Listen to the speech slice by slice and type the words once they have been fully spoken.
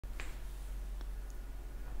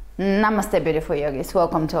Namaste, beautiful yogis.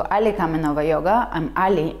 Welcome to Ali Kamenova Yoga. I'm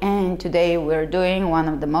Ali, and today we're doing one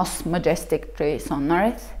of the most majestic trees on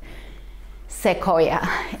earth, Sequoia.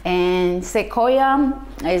 And Sequoia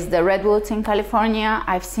is the redwoods in California.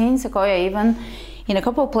 I've seen Sequoia even in a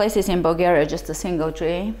couple of places in Bulgaria, just a single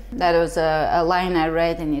tree. That was a line I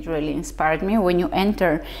read and it really inspired me. When you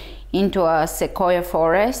enter into a Sequoia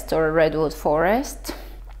forest or a redwood forest,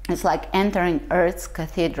 it's like entering Earth's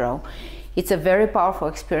cathedral. It's a very powerful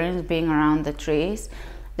experience being around the trees.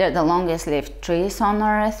 They're the longest lived trees on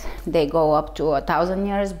earth. They go up to 1,000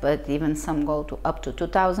 years, but even some go to up to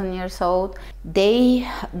 2,000 years old. They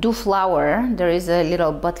do flower. There is a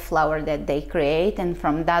little bud flower that they create, and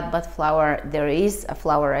from that bud flower there is a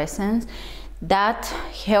flower essence that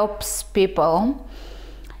helps people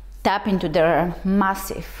tap into their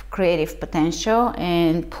massive creative potential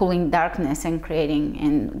and pulling darkness and creating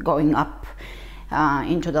and going up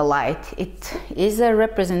into the light. It is a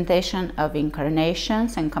representation of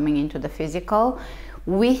incarnations and coming into the physical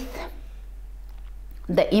with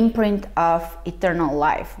the imprint of eternal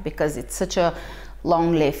life, because it's such a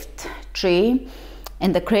long-lived tree.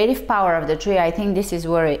 And the creative power of the tree, I think this is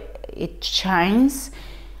where it shines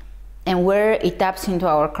and where it taps into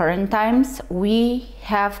our current times. We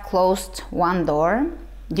have closed one door,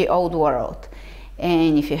 the old world.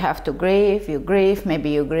 And if you have to grieve, you grieve.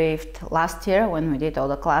 Maybe you grieved last year when we did all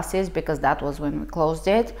the classes, because that was when we closed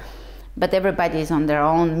it. But everybody is on their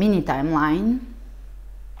own mini timeline.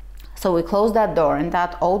 So we closed that door, and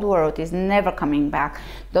that old world is never coming back.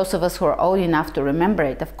 Those of us who are old enough to remember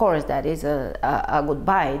it, of course, that is a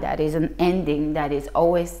goodbye. That is an ending. That is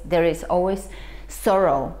always, there is always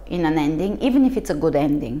sorrow in an ending, even if it's a good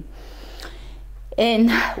ending.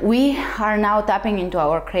 And we are now tapping into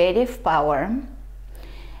our creative power.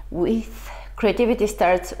 With creativity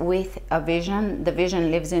starts with a vision. The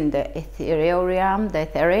vision lives in the ethereal realm, the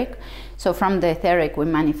etheric. So from the etheric we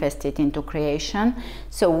manifest it into creation.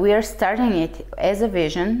 So we're starting it as a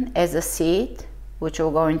vision, as a seed, which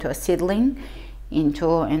will go into a seedling,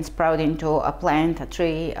 and sprout into a plant, a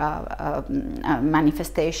tree, a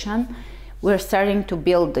manifestation. We're starting to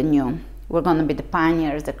build the new. We're going to be the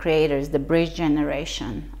pioneers, the creators, the bridge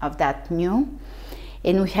generation of that new.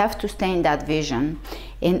 And we have to stay in that vision.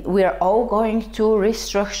 And we're all going to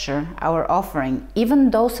restructure our offering. Even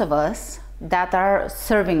those of us that are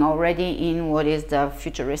serving already in what is the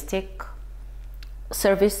futuristic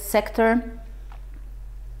service sector,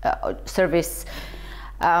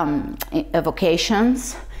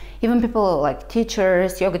 vocations, even people like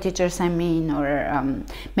teachers, yoga teachers, I mean, or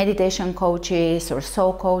meditation coaches, or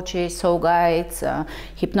soul coaches, soul guides,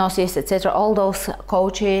 hypnosis, etc. All those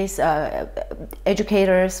coaches,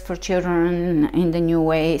 educators for children in the new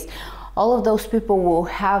ways, all of those people will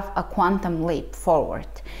have a quantum leap forward.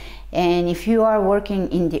 And if you are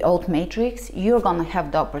working in the old matrix, you're going to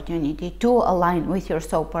have the opportunity to align with your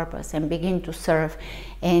soul purpose and begin to serve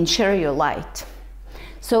and share your light.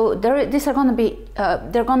 So these are going to be,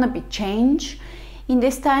 they're going to be change in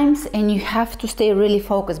these times, and you have to stay really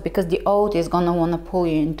focused, because the old is going to want to pull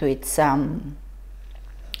you into its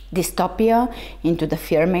dystopia, into the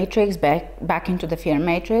fear matrix, back into the fear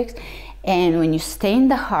matrix. And when you stay in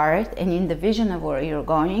the heart and in the vision of where you're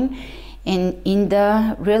going, and in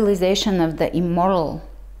the realization of the immortal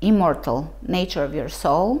nature of your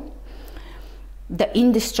soul, the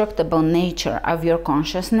indestructible nature of your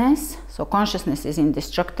consciousness. So consciousness is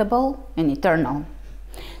indestructible and eternal.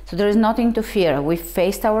 So there is nothing to fear. We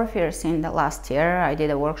faced our fears in the last year. I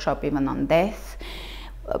did a workshop even on death,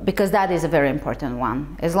 because that is a very important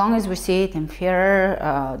one. As long as we see it in fear,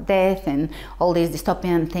 death, and all these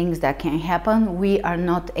dystopian things that can happen, we are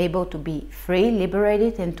not able to be free,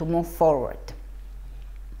 liberated, and to move forward.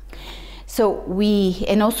 So we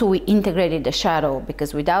integrated the shadow,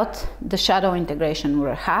 because without the shadow integration,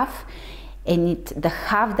 we're half, and the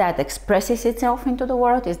half that expresses itself into the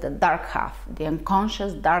world is the dark half, the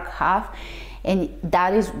unconscious dark half, and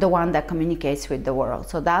that is the one that communicates with the world.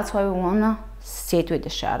 So that's why we want to sit with the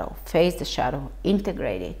shadow, face the shadow,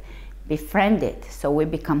 integrate it, befriend it, so we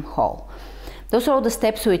become whole. Those are all the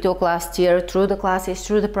steps we took last year through the classes,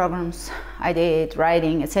 through the programs I did,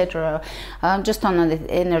 writing, etc. Just on an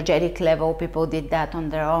energetic level, people did that on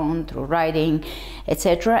their own through writing,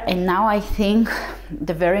 etc. And now I think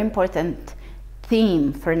the very important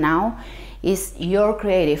theme for now is your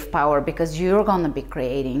creative power, because you're going to be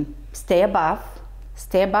creating. Stay above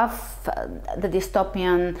the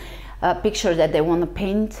dystopian picture that they want to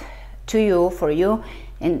paint to you, for you,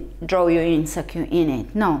 and draw you in, suck you in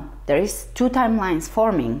it. No, there is two timelines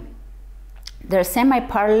forming. They're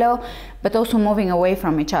semi-parallel, but also moving away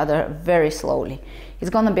from each other very slowly. It's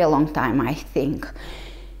going to be a long time, I think.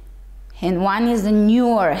 And one is the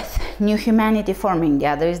new earth, new humanity forming. The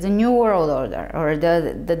other is the new world order, or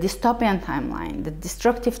the dystopian timeline, the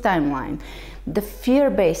destructive timeline, the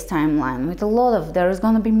fear-based timeline with a lot of, there is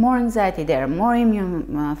going to be more anxiety there, more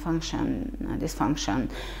immune function dysfunction,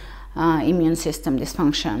 immune system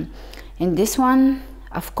dysfunction. And this one,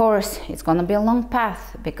 of course, it's going to be a long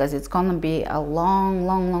path, because it's going to be a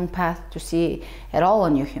long path to see at all a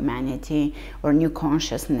new humanity or new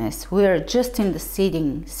consciousness. We're just in the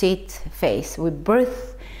seed phase. We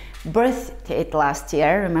birthed it last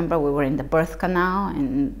year. Remember, we were in the birth canal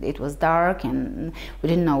and it was dark and we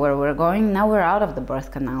didn't know where we were going. Now we're out of the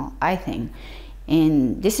birth canal, I think.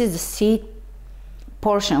 And this is the seed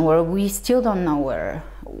portion where we still don't know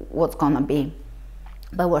what's going to be.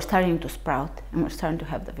 But we're starting to sprout and we're starting to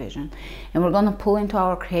have the vision. And we're going to pull into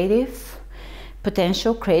our creative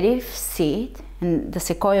potential, creative seed. And the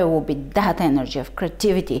Sequoia will be that energy of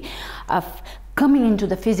creativity, of coming into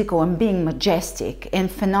the physical and being majestic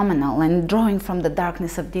and phenomenal and drawing from the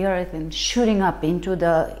darkness of the earth and shooting up into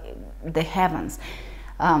the heavens.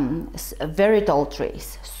 Very tall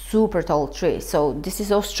trees, super tall trees. So this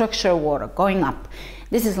is all structured water going up.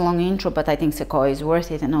 This is a long intro, but I think Sequoia is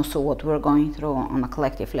worth it, and also what we're going through on a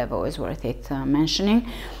collective level is worth it mentioning,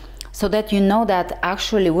 so that you know that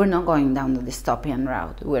actually we're not going down the dystopian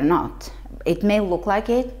route. We're not. It may look like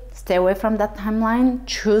it. Stay away from that timeline.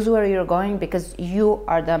 Choose where you're going, because you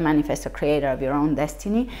are the manifestor creator of your own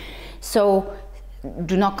destiny. So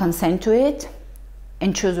do not consent to it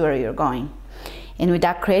and choose where you're going. And with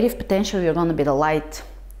that creative potential, you're going to be the light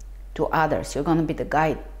to others. You're going to be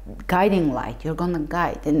the guiding light. You're going to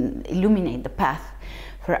guide and illuminate the path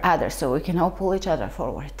for others, so we can all pull each other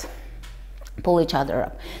forward, pull each other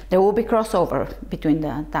up. There will be crossover between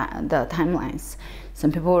the timelines.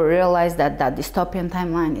 Some people will realize that that dystopian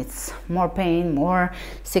timeline, it's more pain, more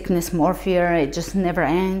sickness, more fear. It just never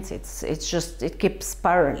ends. It keeps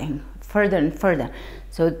spiraling further and further.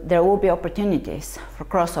 So there will be opportunities for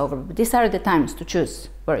crossover. But these are the times to choose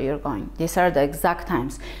where you're going. These are the exact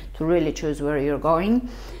times to really choose where you're going.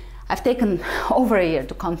 I've taken over a year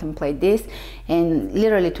to contemplate this, and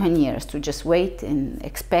literally 20 years to just wait and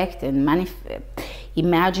expect and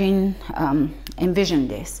imagine, envision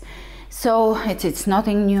this. So it's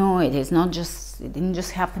nothing new. It didn't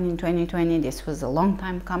just happen in 2020. This was a long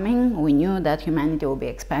time coming. We knew that humanity will be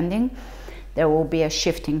expanding. There will be a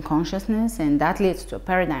shift in consciousness, and that leads to a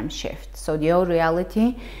paradigm shift. So the old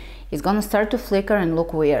reality is going to start to flicker and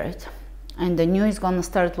look weird, and the new is going to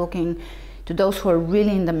start looking, to those who are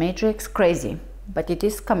really in the matrix, crazy. But it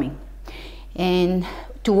is coming. And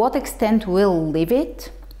to what extent we'll live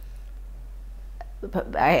it,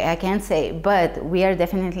 I can't say, but we are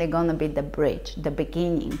definitely going to be the bridge, the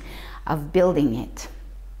beginning of building it.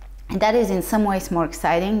 And that is in some ways more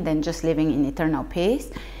exciting than just living in eternal peace,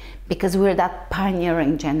 because we're that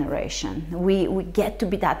pioneering generation. We get to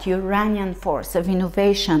be that Uranian force of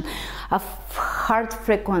innovation, of heart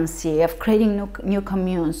frequency, of creating new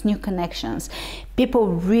communes, new connections, people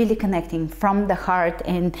really connecting from the heart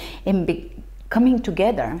and coming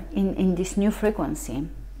together in this new frequency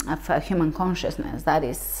of human consciousness that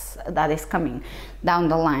is coming down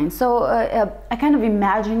the line. So I kind of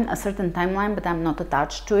imagine a certain timeline, but I'm not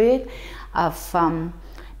attached to it, of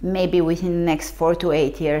maybe within the next 4 to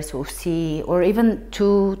 8 years we'll see, or even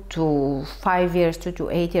 2 to 5 years, 2 to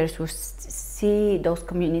 8 years, we'll see those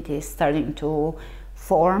communities starting to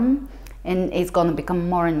form, and it's going to become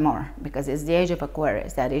more and more, because it's the age of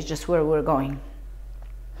Aquarius. That is just where we're going.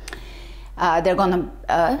 They're gonna,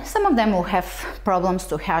 some of them will have problems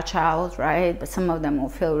to hatch out, right? But some of them will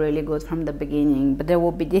feel really good from the beginning. But there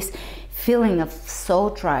will be this feeling of soul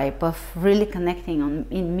tribe, of really connecting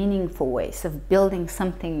in meaningful ways, of building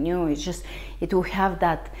something new. It will have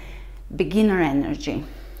that beginner energy,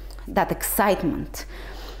 that excitement,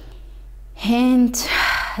 and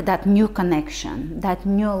that new connection, that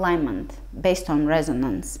new alignment based on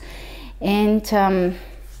resonance.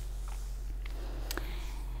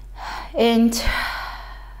 And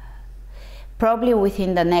probably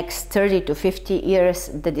within the next 30 to 50 years,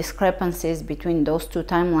 the discrepancies between those two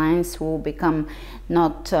timelines will become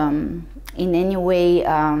not in any way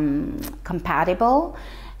compatible.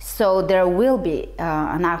 So there will be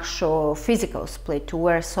an actual physical split, to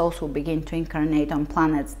where souls will begin to incarnate on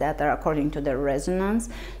planets that are according to their resonance.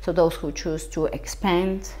 So those who choose to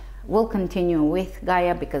expand will continue with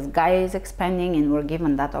Gaia, because Gaia is expanding, and we're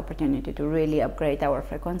given that opportunity to really upgrade our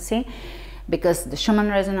frequency, because the Schumann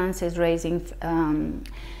resonance is raising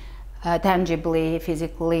tangibly,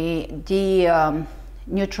 physically. The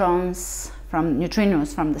neutrinos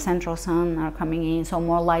from the central sun are coming in, so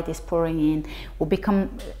more light is pouring in. Will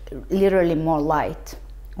become literally more light.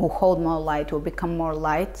 will hold more light, will become more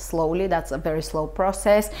light slowly. That's a very slow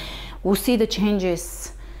process. We'll see the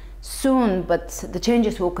changes soon, but the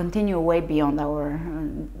changes will continue way beyond our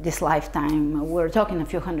this lifetime. We're talking a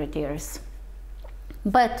few hundred years.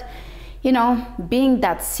 But you know, being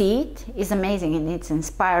that seed is amazing and it's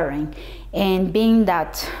inspiring, and being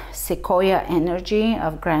that Sequoia energy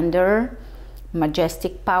of grandeur,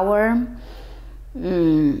 majestic power,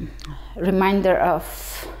 reminder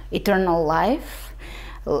of eternal life,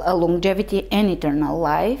 longevity and eternal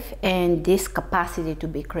life, and this capacity to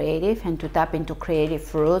be creative and to tap into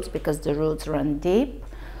creative roots because the roots run deep.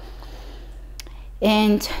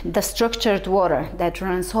 And the structured water that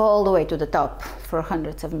runs all the way to the top for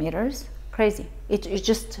hundreds of meters. Crazy. It's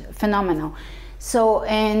just phenomenal. So,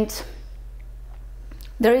 and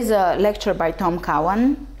there is a lecture by Tom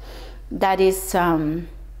Cowan that is on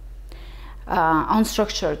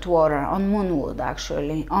structured water, on moonwood,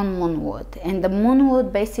 actually, on moonwood. And the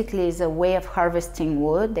moonwood basically is a way of harvesting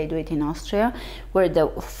wood. They do it in Austria, where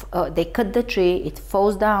they cut the tree, it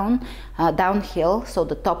falls down, downhill, so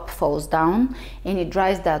the top falls down, and it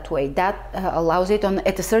dries that way. That allows it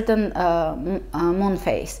at a certain moon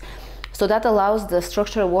phase. So that allows the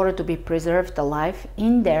structural water to be preserved alive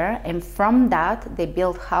in there, and from that they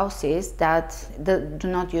build houses that do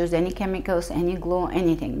not use any chemicals, any glue,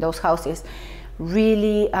 anything. Those houses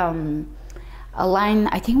really align,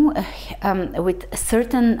 I think, with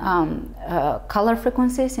certain color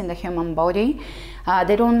frequencies in the human body.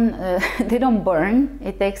 They don't burn.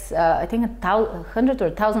 It takes I think 100 or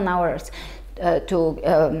 1,000 hours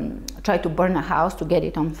to try to burn a house, to get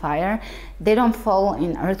it on fire. They don't fall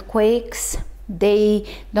in earthquakes. They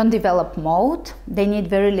don't develop mold. They need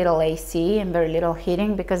very little AC and very little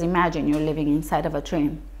heating, because imagine you're living inside of a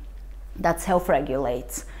tree that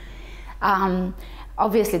self-regulates.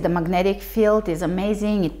 Obviously the magnetic field is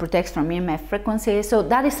amazing. It protects from EMF frequencies. So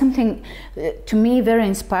that is something to me very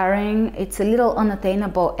inspiring. It's a little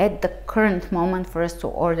unattainable at the current moment for us to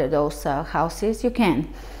order those houses. You can.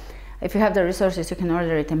 If you have the resources, you can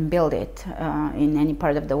order it and build it in any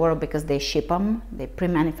part of the world, because they ship them, they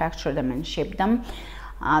pre-manufacture them and ship them,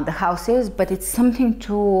 the houses. But it's something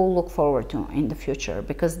to look forward to in the future,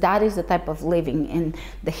 because that is the type of living and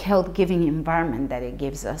the health-giving environment that it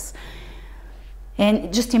gives us.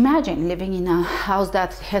 And just imagine living in a house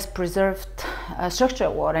that has preserved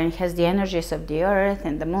structural water and has the energies of the earth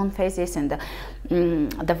and the moon phases and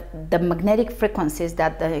the magnetic frequencies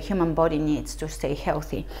that the human body needs to stay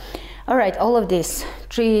healthy. All right, all of these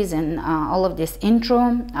trees and all of this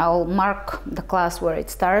intro, I'll mark the class where it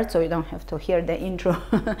starts, so you don't have to hear the intro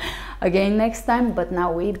again next time. But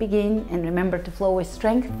now we begin, and remember to flow with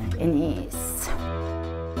strength and ease.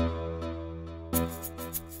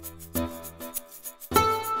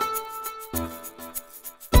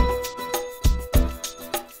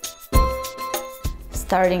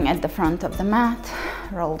 Starting at the front of the mat,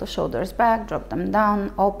 roll the shoulders back, drop them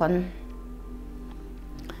down, open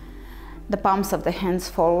the palms of the hands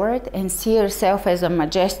forward, and see yourself as a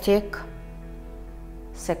majestic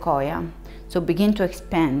sequoia. So begin to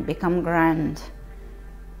expand, become grand,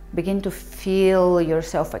 begin to feel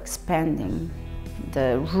yourself expanding,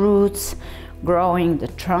 the roots growing, the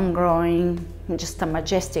trunk growing, just a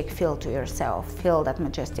majestic feel to yourself. Feel that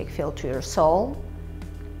majestic feel to your soul,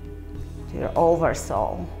 to your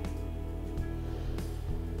oversoul.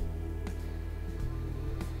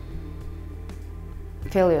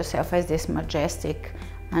 Feel yourself as this majestic,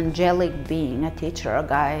 angelic being, a teacher, a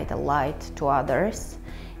guide, a light to others,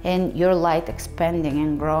 and your light expanding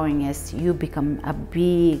and growing as you become a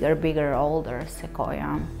bigger, older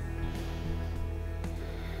sequoia.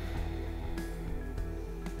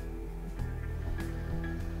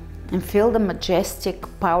 And feel the majestic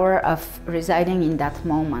power of residing in that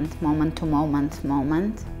moment, moment to moment,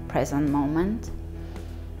 present moment,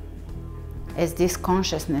 as this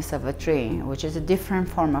consciousness of a tree, which is a different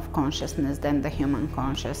form of consciousness than the human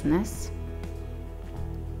consciousness.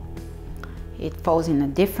 It falls in a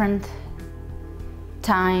different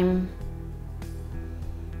time,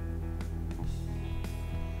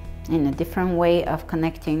 in a different way of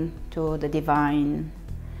connecting to the divine.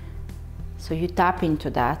 So you tap into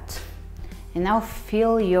that. And now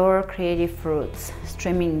feel your creative roots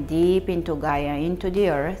streaming deep into Gaia, into the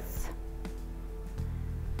earth,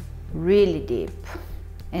 really deep.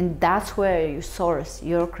 And that's where you source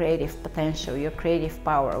your creative potential, your creative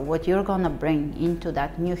power, what you're gonna bring into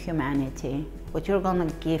that new humanity, what you're gonna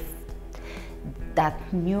give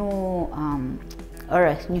that new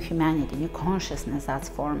earth, new humanity, new consciousness that's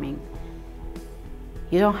forming.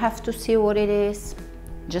 You don't have to see what it is,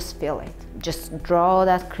 just feel it. Just draw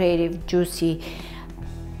that creative, juicy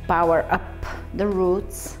power up the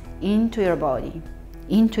roots into your body,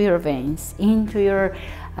 into your veins, into your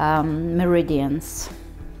meridians.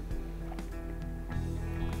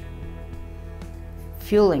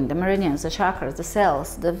 Fueling the meridians, the chakras, the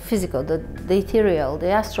cells, the physical, the ethereal, the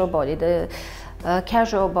astral body, the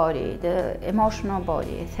casual body, the emotional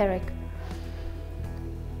body, etheric.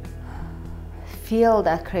 Feel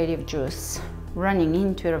that creative juice running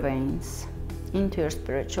into your veins, into your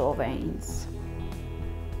spiritual veins.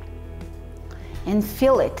 And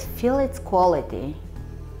feel its quality.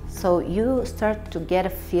 So you start to get a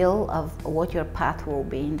feel of what your path will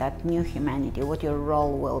be in that new humanity, what your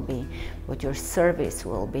role will be, what your service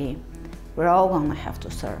will be. We're all gonna have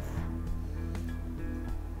to serve.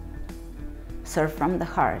 Serve from the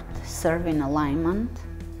heart, serve in alignment,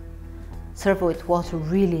 serve with what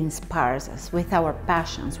really inspires us, with our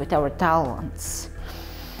passions, with our talents,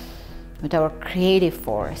 with our creative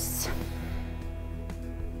force.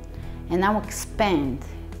 And now expand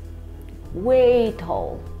way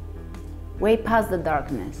tall, way past the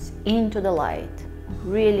darkness, into the light,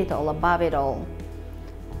 really tall, above it all,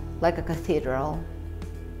 like a cathedral.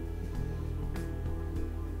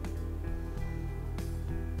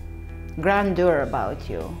 Grandeur about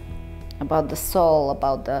you, about the soul,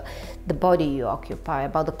 about the body you occupy,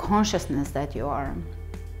 about the consciousness that you are.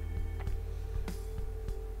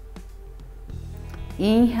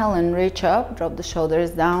 Inhale and reach up, drop the shoulders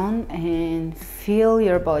down, and feel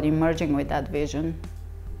your body merging with that vision.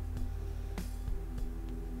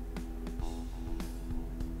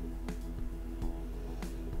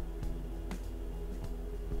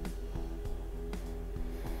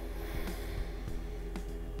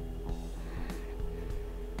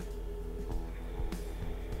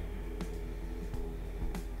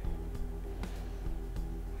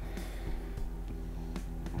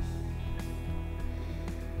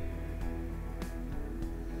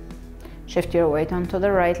 Shift your weight onto the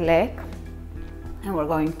right leg, and we're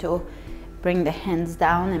going to bring the hands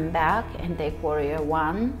down and back and take warrior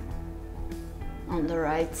one on the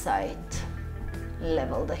right side.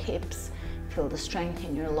 Level the hips, feel the strength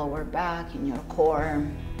in your lower back, in your core.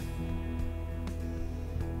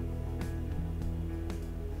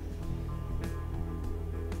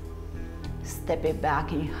 Step it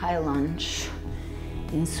back in high lunge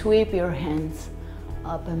and sweep your hands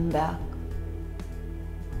up and back.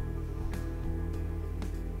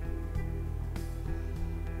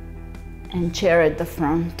 And chair at the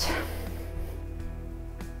front.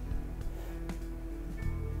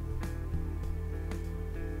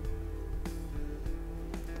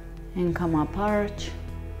 And come up, arch.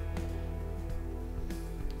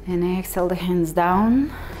 And exhale the hands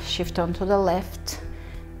down, shift onto the left,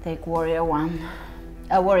 take warrior one,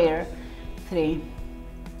 warrior three.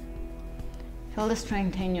 Feel the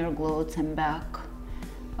strength in your glutes and back.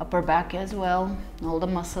 Upper back as well, all the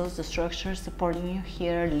muscles, the structure supporting you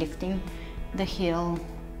here, lifting the heel.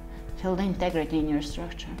 Feel the integrity in your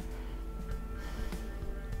structure.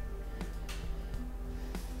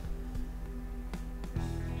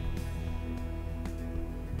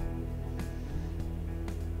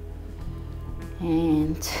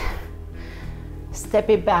 And step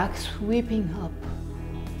it back, sweeping up.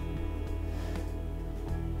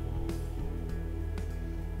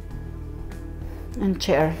 And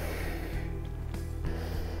chair.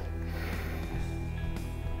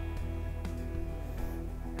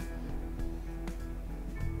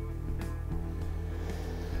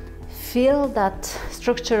 Feel that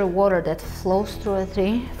structure of water that flows through a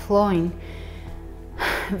tree, flowing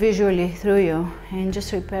visually through you and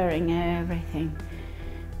just repairing everything,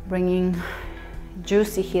 bringing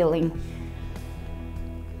juicy healing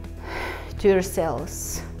to your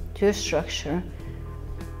cells, to your structure.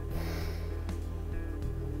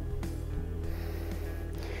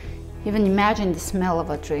 Even imagine the smell of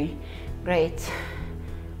a tree. Great.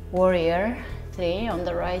 Warrior three on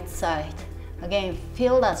the right side. Again,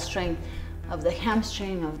 feel that strength of the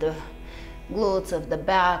hamstring, of the glutes, of the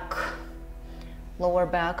back, lower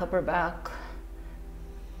back, upper back,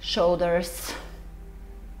 shoulders.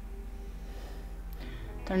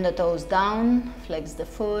 Turn the toes down, flex the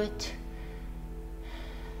foot.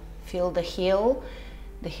 Feel the heel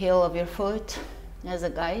of your foot as a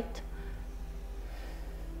guide.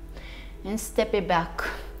 And step it back,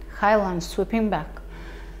 high lunge, sweeping back.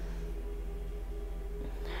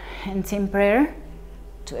 Hands in prayer,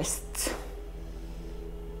 twist.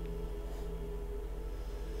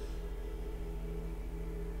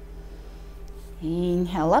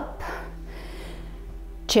 Inhale up,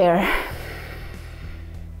 chair.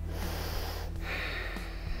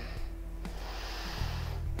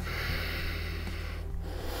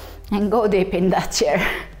 And go deep in that chair.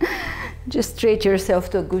 Just treat yourself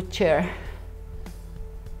to a good chair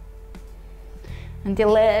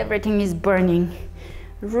until everything is burning.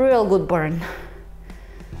 Real good burn.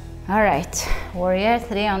 All right, warrior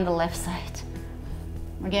 3 on the left side.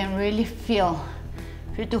 Again, really feel.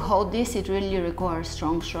 For you to hold this, it really requires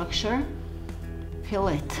strong structure. Feel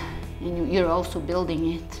it, and you're also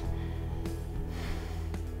building it.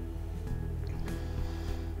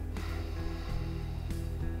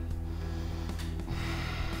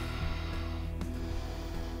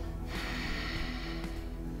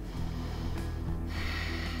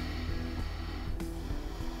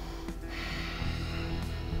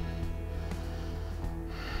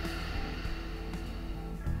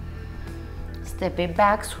 Step it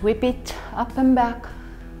back, sweep it up and back.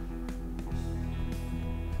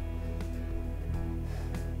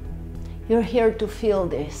 You're here to feel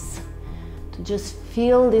this, to just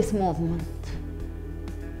feel this movement.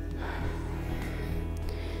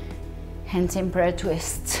 Hands in prayer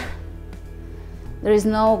twist. There is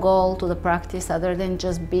no goal to the practice other than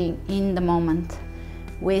just being in the moment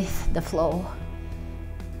with the flow.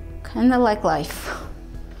 Kind of like life,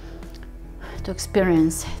 to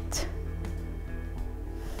experience it.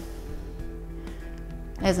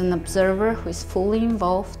 As an observer who is fully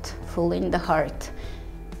involved, fully in the heart,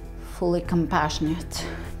 fully compassionate.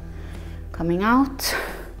 Coming out,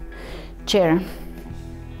 chair.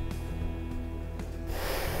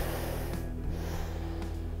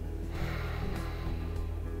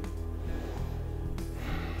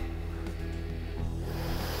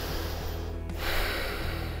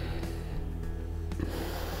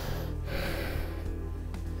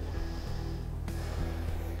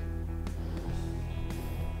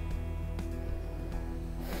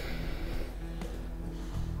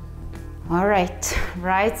 All right,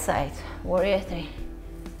 right side, warrior 3.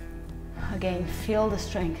 Again, feel the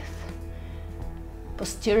strength.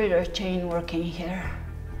 Posterior chain working here.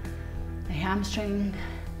 The hamstring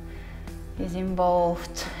is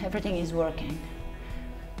involved, everything is working.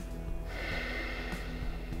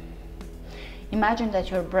 Imagine that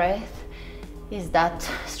your breath is that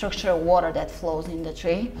structured water that flows in the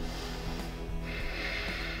tree,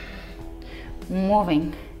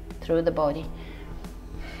 moving through the body.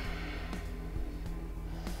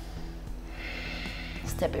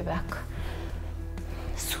 Step it back,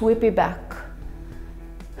 sweep it back,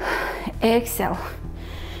 exhale,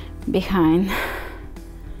 behind,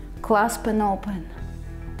 clasp and open,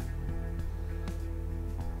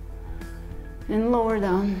 and lower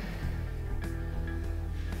down.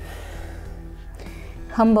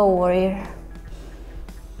 Humble warrior.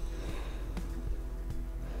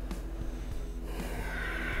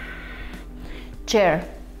 Chair.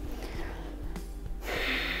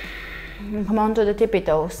 Come on to the tippy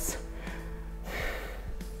toes.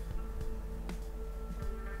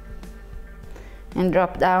 And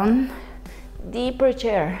drop down. Deeper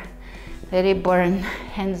chair. Let it burn.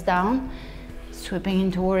 Hands down. Sweeping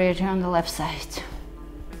into warrior 2 on the left side.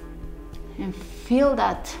 And feel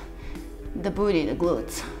that the booty, the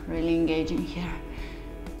glutes, really engaging here.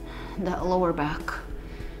 The lower back.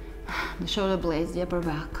 The shoulder blades, the upper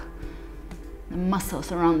back. The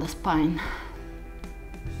muscles around the spine.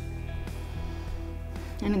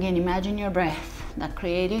 And again, imagine your breath, that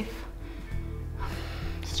creative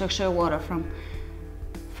structured water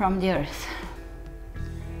from the earth.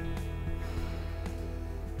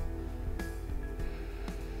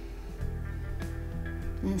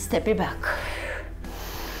 And step it back.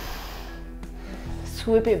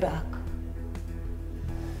 Sweep it back.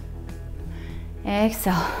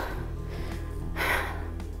 Exhale.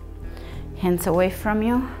 Hands away from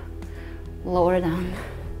you, lower down.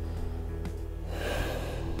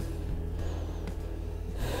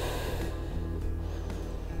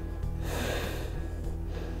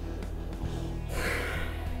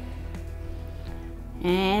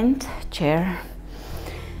 And chair.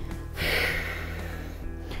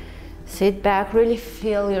 Sit back, really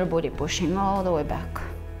feel your body pushing all the way back.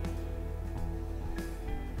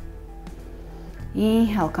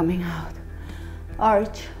 Inhale, coming out.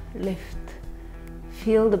 Arch, lift.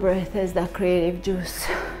 Feel the breath as that creative juice,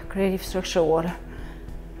 creative structural water.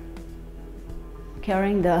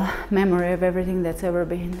 Carrying the memory of everything that's ever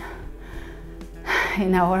been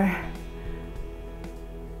in our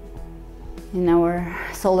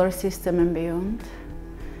solar system and beyond.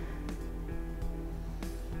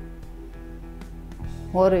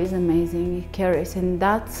 Water is amazing, it carries, and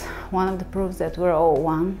that's one of the proofs that we're all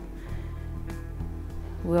one.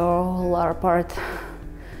 We all are part.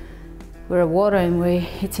 We're water, and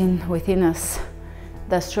it's within us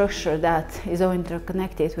the structure that is all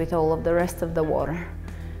interconnected with all of the rest of the water.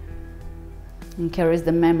 and carries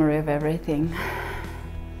the memory of everything.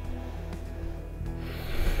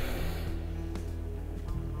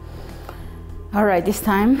 All right, this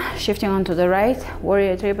time shifting onto the right,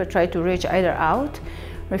 warrior three, but try to reach either out,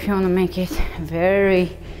 or if you want to make it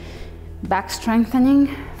very back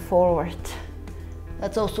strengthening, forward.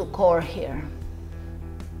 That's also core here.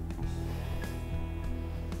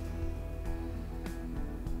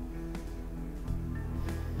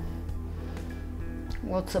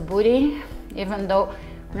 What's a booty? Even though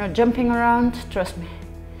you're not jumping around, trust me.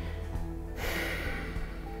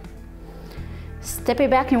 Step it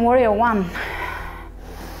back in warrior one.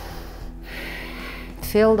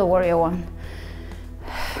 Feel the warrior one.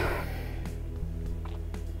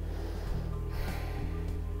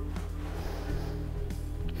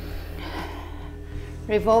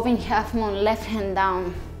 Revolving half moon, left hand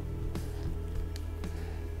down.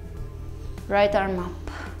 Right arm up.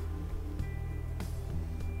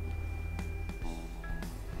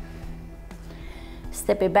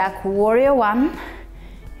 Step it back, warrior one,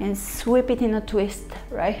 and sweep it in a twist.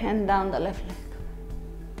 Right hand down the left leg.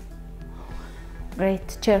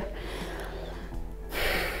 Great, chair.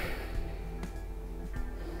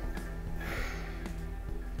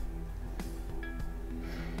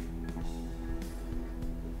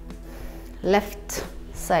 Left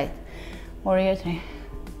side, warrior three.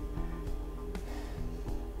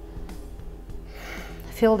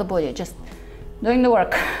 Feel the body, just doing the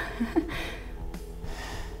work.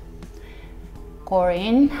 Core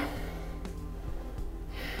in.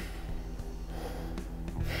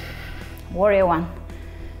 Warrior one.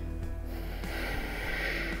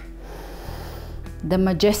 The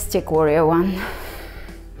majestic warrior one.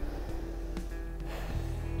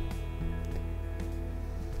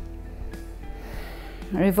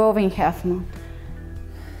 Revolving half moon.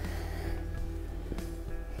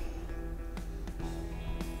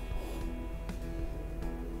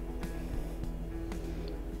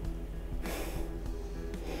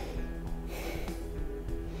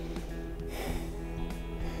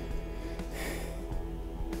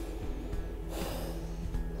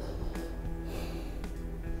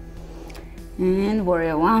 And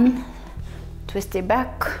warrior one, twist it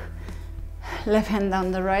back, left hand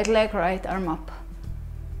down the right leg, right arm up.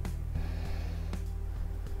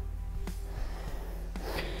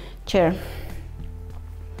 Chair.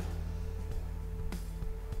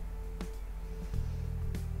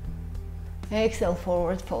 Exhale,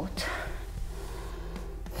 forward fold.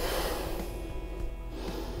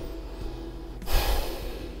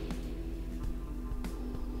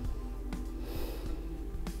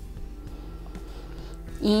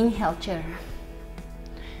 Inhale, chair.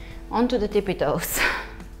 Onto the tippy toes.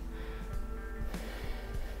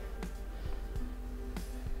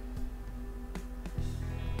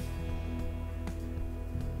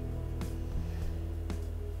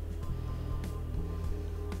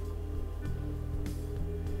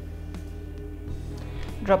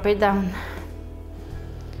 Drop it down.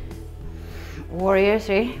 Warrior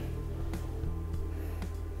three.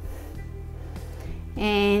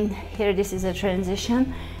 And here, this is a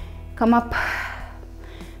transition. Come up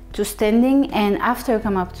to standing, and after you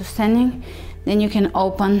come up to standing, then you can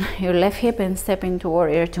open your left hip and step into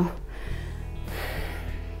warrior two.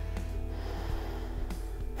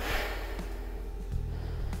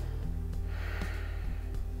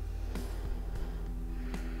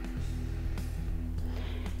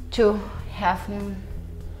 Two, half moon.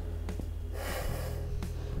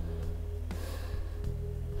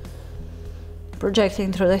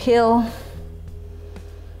 Projecting through the heel.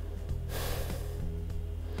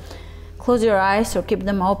 Close your eyes or keep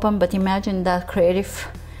them open, but imagine that creative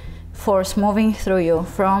force moving through you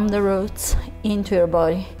from the roots into your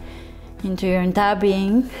body, into your entire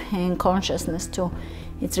being and consciousness too.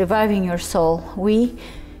 It's reviving your soul. We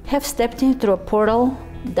have stepped in through a portal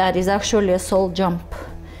that is actually a soul jump,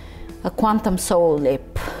 a quantum soul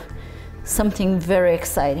leap, something very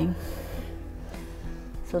exciting.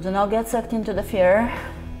 So do not get sucked into the fear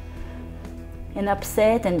and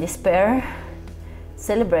upset and despair.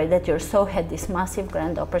 Celebrate that your soul had this massive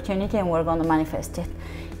grand opportunity, and we're going to manifest it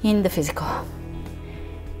in the physical.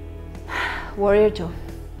 Warrior two.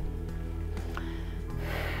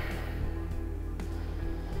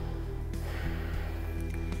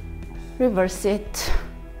 Reverse it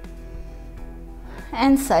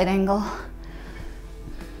and side angle.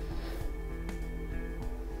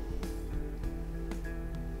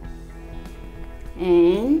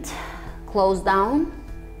 And close down,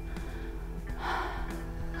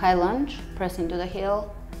 high lunge, press into the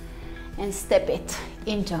heel and step it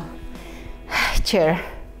into chair.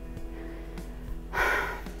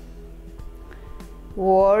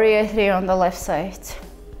 Warrior 3 on the left side.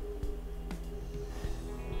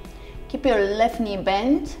 Keep your left knee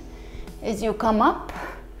bent as you come up,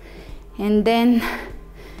 and then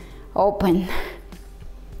open.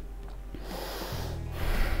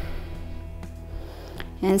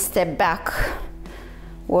 And step back,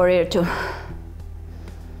 Warrior 2.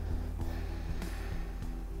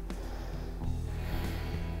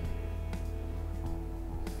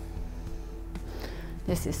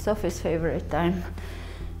 This is Sophie's favorite time.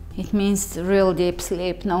 It means real deep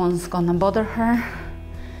sleep. No one's gonna bother her.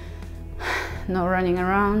 No running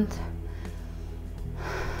around.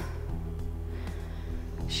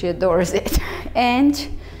 She adores it. And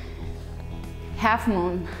half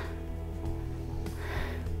moon.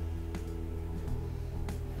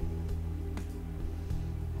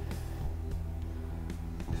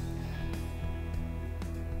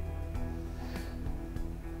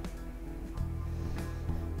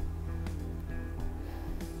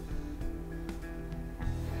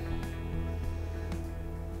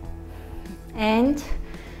 And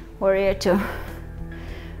Warrior 2.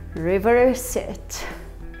 Reverse it.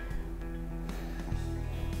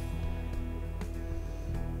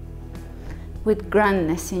 With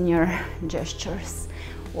grandness in your gestures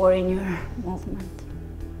or in your movement.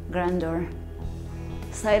 Grandeur.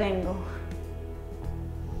 Side angle.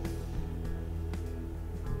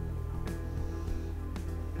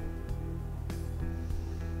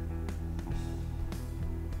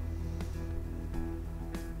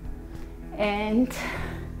 And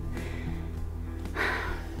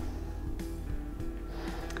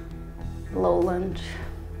low lunge.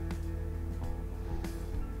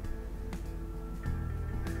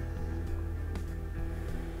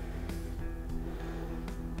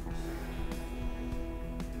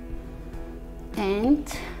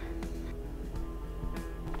 And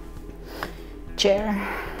chair.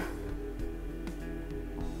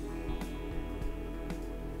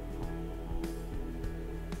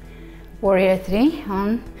 Warrior 3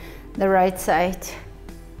 on the right side.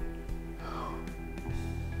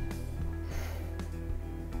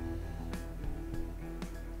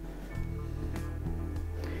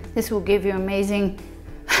 This will give you amazing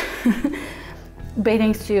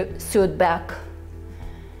bathing suit back.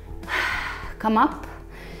 Come up,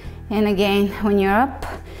 and again when you're up,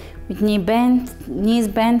 with knees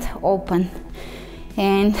bent, open,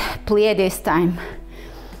 and plie this time.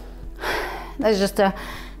 That's just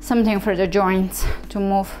something for the joints to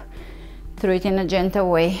move through it in a gentle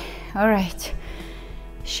way. All right,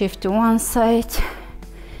 shift to one side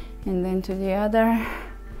and then to the other,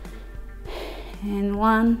 and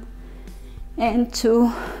 1 and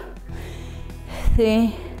 2,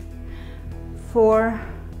 3, 4,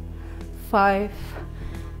 5,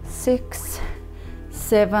 6,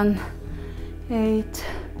 7, 8,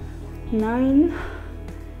 9,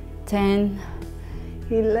 10,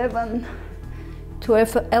 11,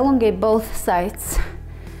 12, elongate both sides,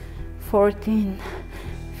 14,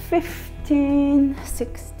 15,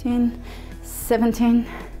 16, 17,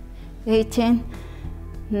 18,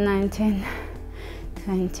 19,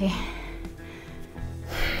 20.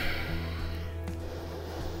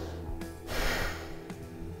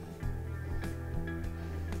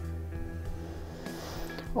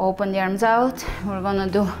 Open the arms out. We're gonna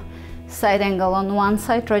do side angle on one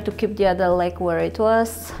side. Try to keep the other leg where it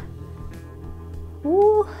was.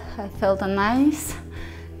 Ooh, I felt a nice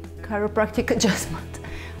chiropractic adjustment.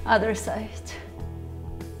 Other side.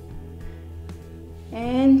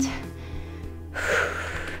 And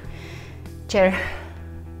chair.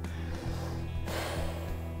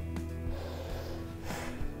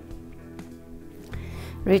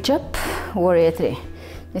 Reach up, Warrior 3.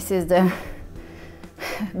 This is the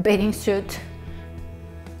bathing suit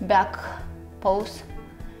back pose.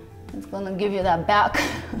 It's gonna give you that back.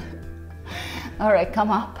 All right,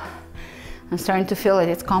 come up. I'm starting to feel it,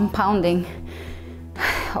 it's compounding.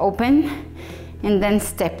 Open, and then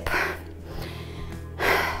step.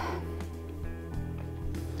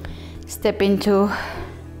 Step into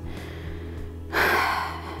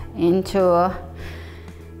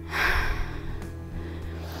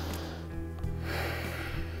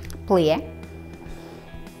plie.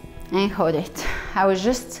 And hold it. I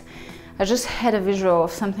just had a visual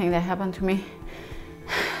of something that happened to me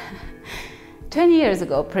 20 years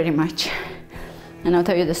ago, pretty much. And I'll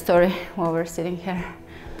tell you the story while we're sitting here.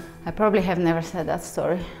 I probably have never said that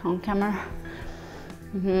story on camera.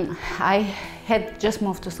 I had just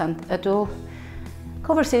moved to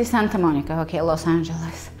Culver City, Santa Monica, okay, Los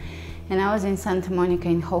Angeles. And I was in Santa Monica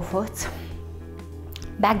in Whole Foods.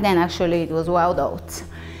 Back then, actually, it was Wild Oats,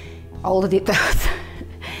 all the details.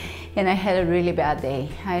 and I had a really bad day.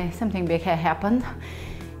 Something big had happened,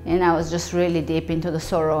 and I was just really deep into the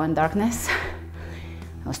sorrow and darkness.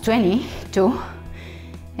 I was 22,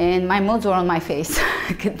 and my moods were on my face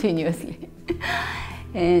continuously.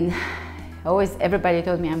 And always everybody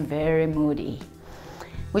told me I'm very moody,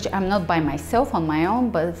 which I'm not by myself on my own,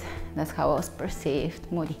 but that's how I was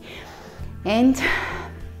perceived, moody. And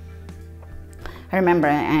I remember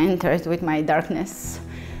I entered with my darkness,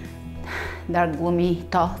 dark gloomy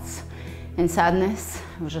thoughts and sadness.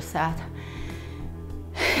 I was just sad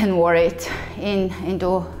and worried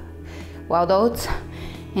into Wild Oats.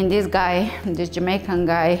 And this guy, this Jamaican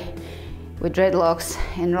guy with dreadlocks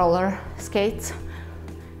and roller skates,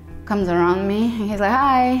 comes around me and he's like,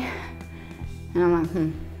 hi. And I'm like,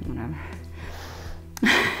 whatever.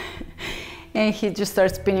 And he just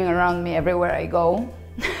starts spinning around me everywhere I go.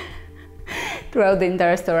 Throughout the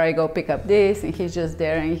entire store I go pick up this, and he's just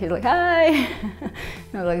there and he's like, hi.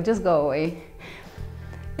 And I was like, just go away.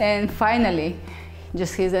 And finally,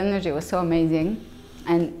 just his energy was so amazing.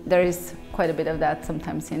 And there is quite a bit of that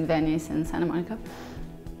sometimes in Venice and Santa Monica.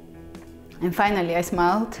 And finally I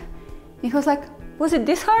smiled. He was like, was it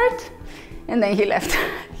this hard? And then he left.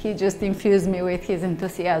 He just infused me with his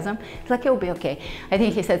enthusiasm. It's like, it'll be okay. I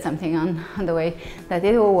think he said something on the way that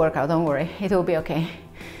it will work out, don't worry, it will be okay.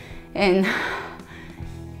 And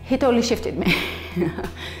he totally shifted me.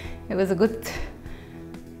 It was a good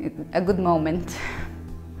moment.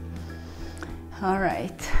 All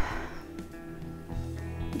right.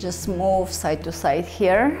 Just move side to side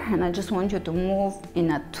here, and I just want you to move in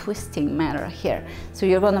a twisting manner here. So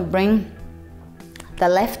you're gonna bring the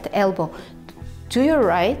left elbow to your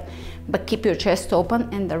right, but keep your chest open,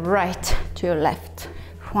 and the right to your left.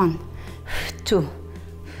 1, 2,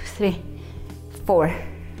 3, 4,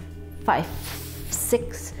 5,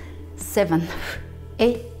 6, 7,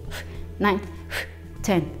 8, 9,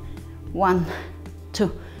 10. 1,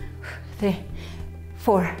 2, 3,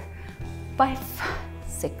 4, 5,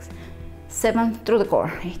 6, 7, through the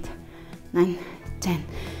core. 8, 9, 10.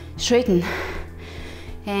 Straighten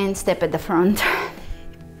and step at the front.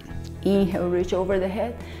 Inhale, reach over the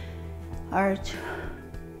head, arch.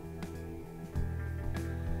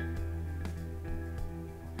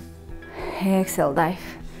 Exhale, dive.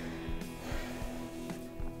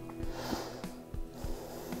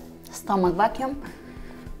 Stomach vacuum.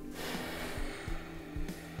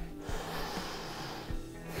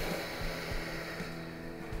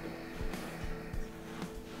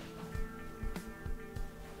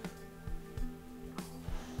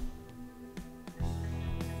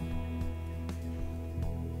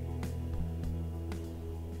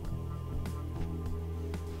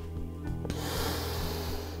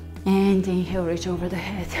 And inhale, reach over the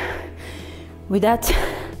head. With that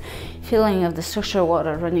feeling of the structured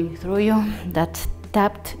water running through you, that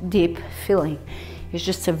tapped deep feeling, it's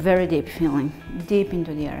just a very deep feeling, deep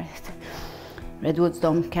into the earth. Redwoods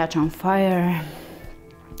don't catch on fire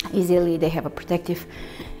easily. They have a protective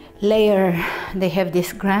layer. They have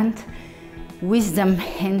this grand wisdom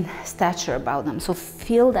and stature about them. So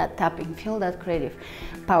feel that tapping, feel that creative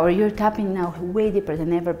power. You're tapping now way deeper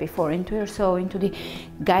than ever before into your soul, into the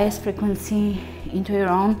Gaia's frequency, into your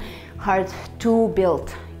own heart to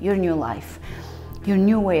build your new life, your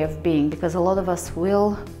new way of being, because a lot of us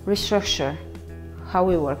will restructure how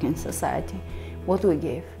we work in society, what we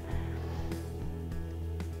give.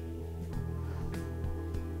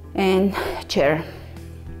 And chair.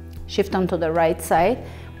 Shift onto the right side,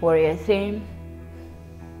 warrior 3.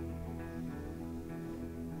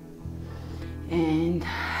 And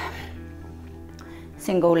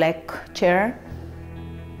single leg chair,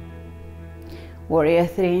 warrior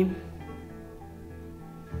 3,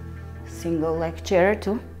 single leg chair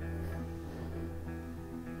 2,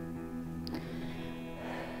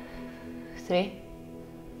 3,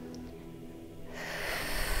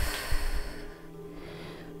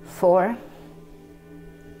 4,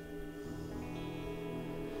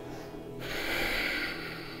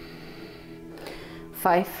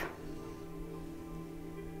 5, 6,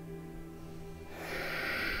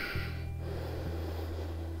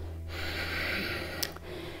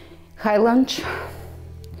 high lunge,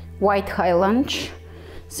 white high lunge,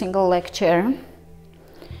 single leg chair,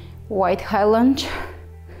 white high lunge,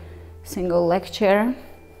 single leg chair,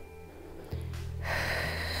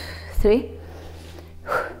 3,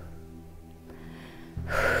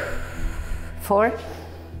 4,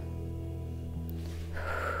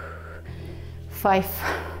 5,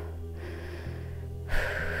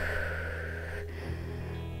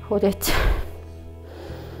 hold it,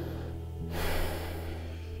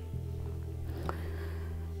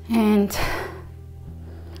 and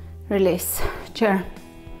release, chair,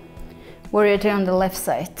 Warrior Tree on the left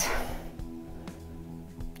side.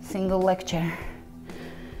 Single leg chair.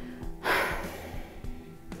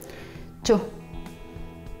 2.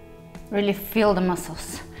 Really feel the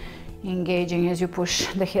muscles engaging as you push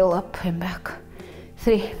the heel up and back.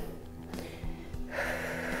 3.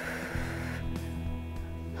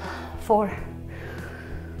 4.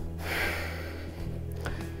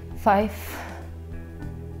 5.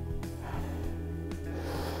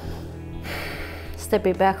 Step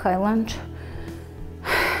it back, high lunge.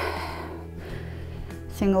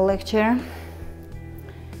 Single leg chair.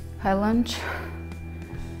 High lunge.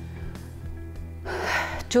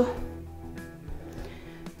 2.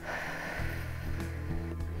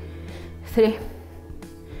 3.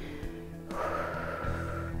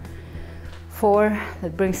 4.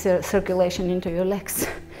 That brings circulation into your legs.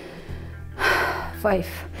 5.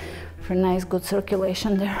 For nice, good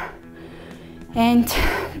circulation there. And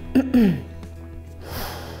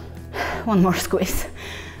one more squeeze.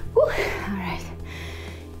 Woo. All right.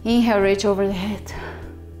 Inhale, reach over the head.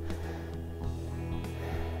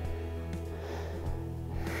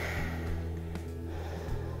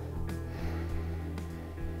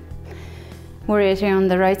 Warrior Tree on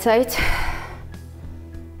the right side.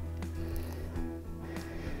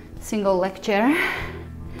 Single leg chair.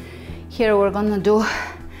 Here we're gonna do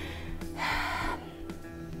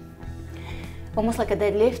almost like a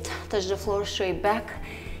deadlift. Touch the floor, straight back,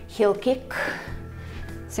 heel kick.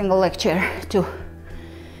 Single leg chair. 2.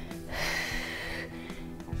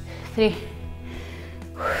 3.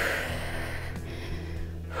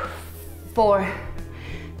 4.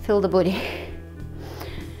 Feel the booty.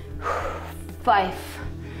 5.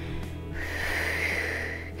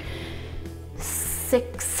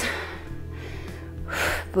 6.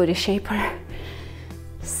 Booty shaper.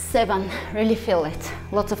 7. Really feel it.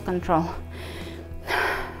 Lots of control.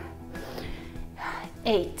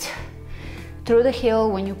 8. Through the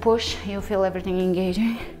heel, when you push, you feel everything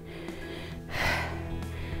engaging.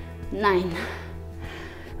 9.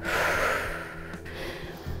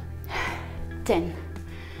 10.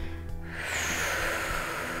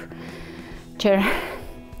 Chair.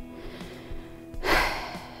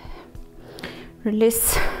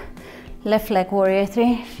 Release. Left leg, Warrior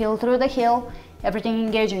Tree. Feel through the heel, everything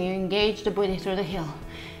engaging. You engage the body through the heel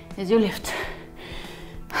as you lift.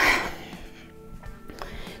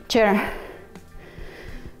 Chair.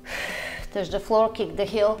 Touch the floor, kick the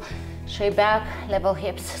heel, straight back, level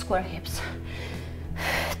hips, square hips.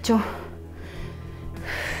 2.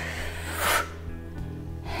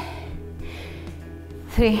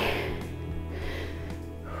 3.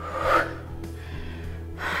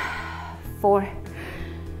 4.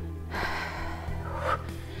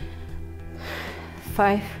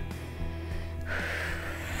 5.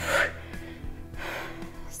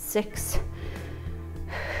 6.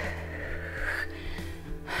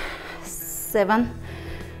 7.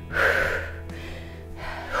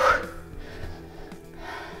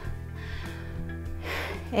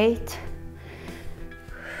 8.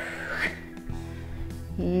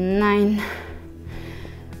 9.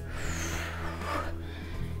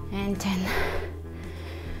 And 10.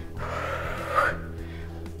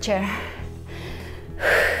 Chair.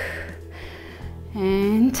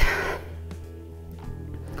 And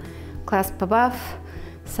clasp above,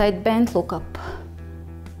 side bend, look up.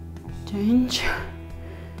 Change.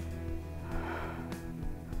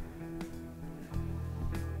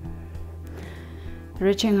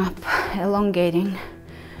 Reaching up, elongating.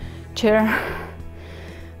 Chair.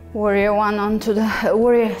 Warrior 1 onto the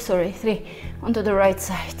warrior, sorry, 3 onto the right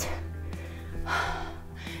side.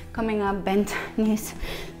 Coming up, bend knees.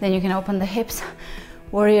 Then you can open the hips.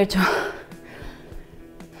 Warrior 2.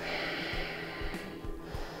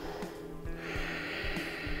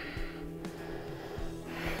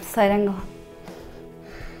 Side angle.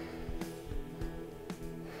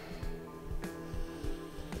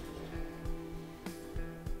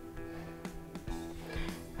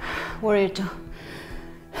 Warrior 2.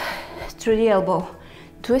 Through the elbow.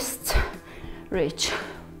 Twist, reach.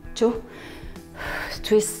 2.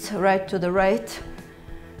 Twist right to the right.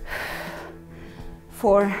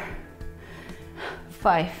 4.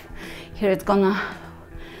 5. Here we're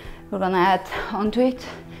gonna add onto it.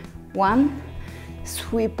 1.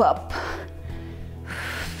 Sweep up.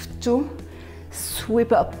 2.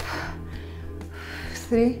 Sweep up.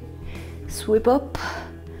 3. Sweep up.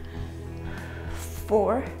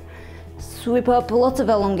 4. Sweep up. Lots of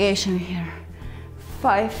elongation here.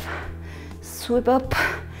 5. Sweep up.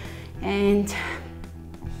 And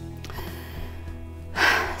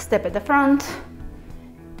step at the front.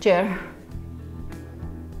 Chair.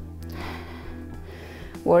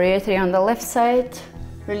 Warrior 3 on the left side.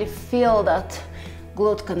 Really feel that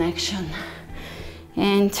glute connection.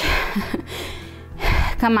 And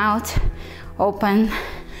come out, open,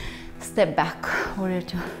 step back, warrior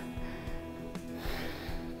two.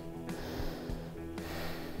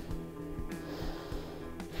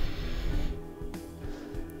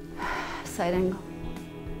 Side angle.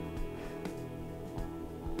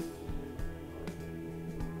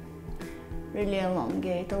 Really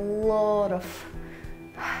elongate, a lot of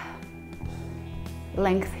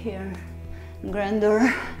length here,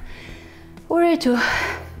 grandeur. Warrior two.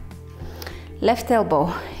 Left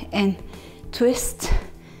elbow and twist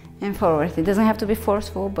and forward. It doesn't have to be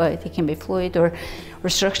forceful, but it can be fluid or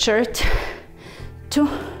structured. 2,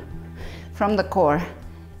 from the core.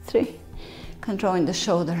 3, controlling the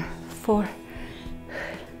shoulder. 4,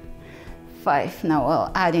 5. Now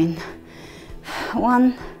we'll add in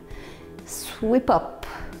 1, sweep up.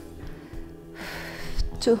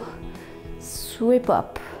 2, sweep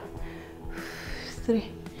up.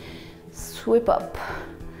 3, sweep up.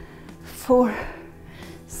 4,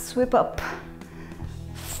 sweep up.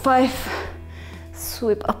 5,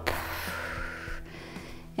 sweep up.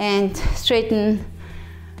 And straighten,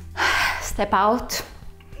 step out.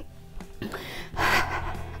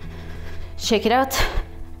 Shake it out.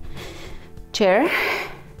 Chair.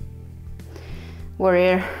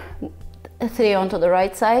 Warrior 3 onto the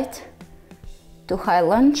right side. To high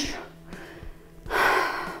lunge.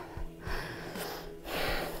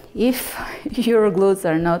 If your glutes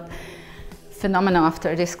are not phenomenal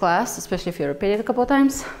after this class, especially if you repeat it a couple of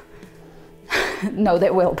times, no, they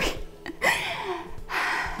will be.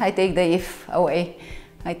 I take the if away,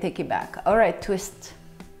 I take it back. All right, twist.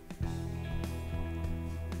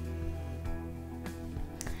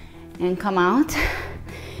 And come out.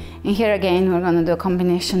 And here again, we're gonna do a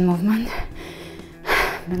combination movement.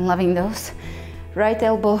 Been loving those. Right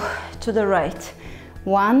elbow to the right.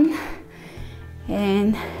 1,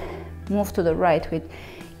 and move to the right with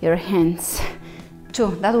your hands.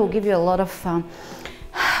 2, that will give you a lot of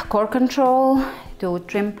core control to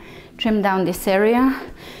trim down this area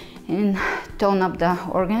and tone up the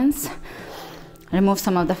organs. Remove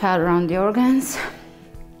some of the fat around the organs,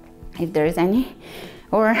 if there is any,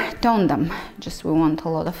 or tone them. Just we want a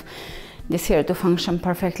lot of this here to function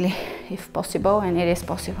perfectly, if possible, and it is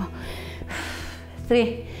possible.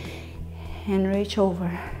 3, and reach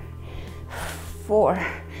over. 4,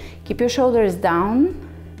 keep your shoulders down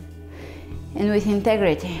and with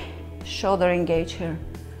integrity, shoulder engage here.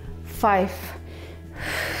 5,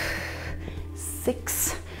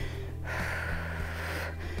 6,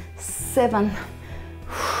 7,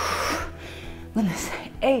 goodness,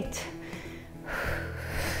 8,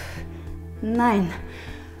 9,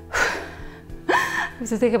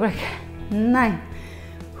 let's take a break. 9,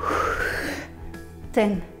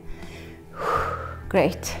 10,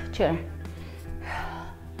 great, chair.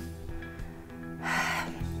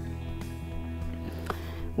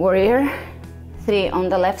 Warrior 3 on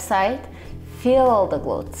the left side, feel the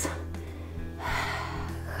glutes.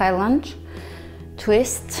 High lunge,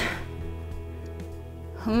 twist,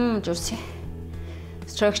 juicy,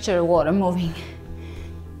 structure, water moving.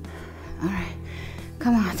 All right,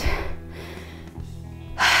 come out.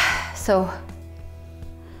 So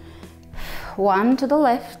 1 to the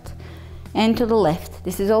left and to the left.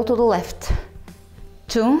 This is all to the left.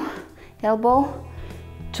 2, elbow,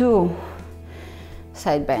 2,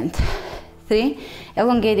 side bend. 3,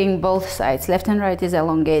 elongating both sides. Left and right is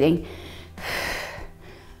elongating.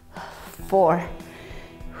 4,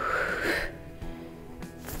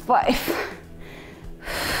 5,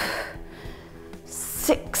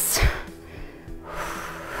 6,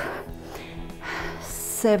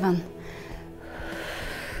 7,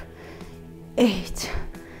 8,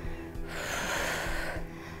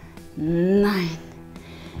 9,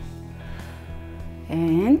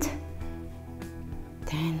 and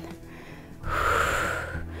 10.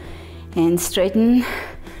 And straighten,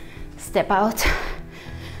 step out,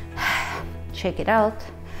 shake it out.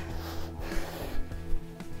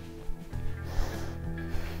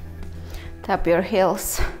 Tap your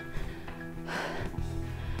heels.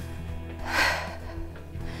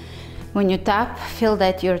 When you tap, feel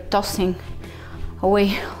that you're tossing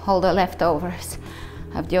away all the leftovers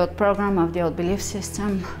of the old program, of the old belief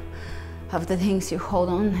system, of the things you hold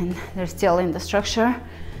on and they're still in the structure.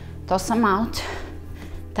 Toss them out,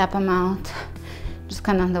 tap them out, just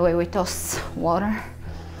kind of the way we toss water.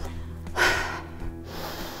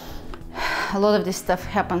 A lot of this stuff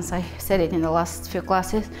happens, I said it in the last few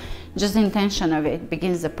classes, just the intention of it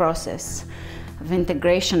begins the process of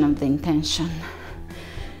integration of the intention.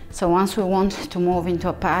 So once we want to move into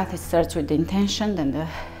a path, it starts with the intention, then the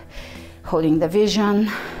holding the vision,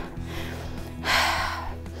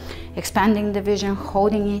 expanding the vision,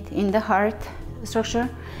 holding it in the heart structure,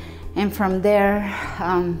 and from there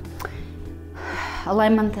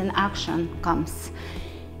alignment and action comes,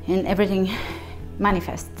 and everything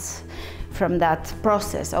manifests from that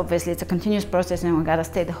process. Obviously it's a continuous process, and we gotta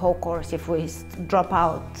stay the whole course. If we drop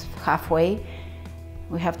out halfway,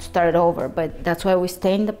 we have to start over, but that's why we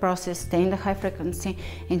stay in the process, stay in the high frequency,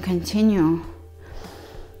 and continue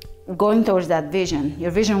going towards that vision.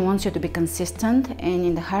 Your vision wants you to be consistent and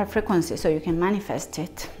in the higher frequency so you can manifest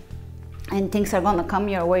it. And things are gonna come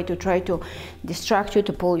your way to try to distract you,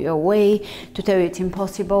 to pull you away, to tell you it's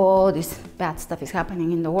impossible, all this bad stuff is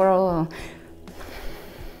happening in the world.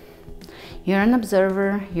 You're an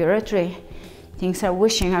observer, you're a tree. Things are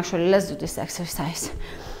wishing, actually, let's do this exercise.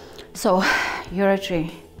 So, you're a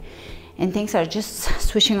tree, and things are just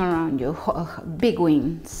swishing around you, big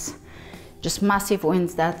winds. Just massive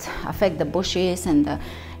winds that affect the bushes and the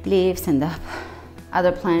leaves and the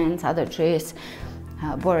other plants, other trees,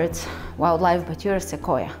 birds, wildlife, but you're a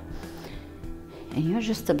sequoia. And you're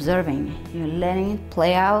just observing. You're letting it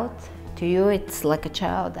play out. To you, it's like a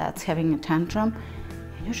child that's having a tantrum.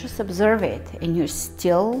 And you just observe it. And you're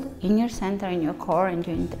still in your center, in your core,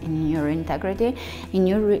 in your integrity, in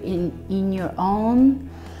your own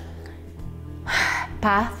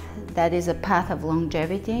path that is a path of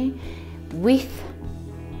longevity, with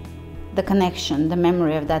the connection, the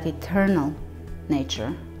memory of that eternal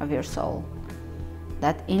nature of your soul,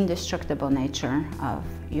 that indestructible nature of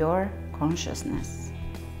your consciousness.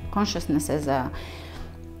 Consciousness is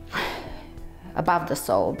above the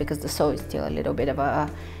soul, because the soul is still a little bit of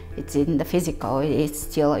it's in the physical, it's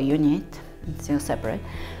still a unit, it's still separate.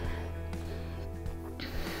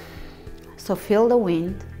 So feel the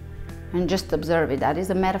wind and just observe it. That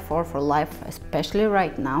is a metaphor for life, especially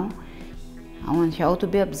right now. I want you all to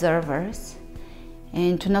be observers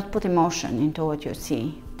and to not put emotion into what you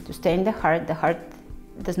see. To stay in the heart. The heart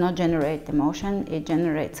does not generate emotion, it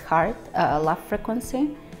generates heart, love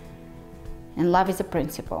frequency. And love is a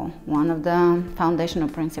principle, one of the foundational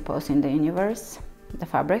principles in the universe, the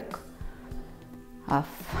fabric of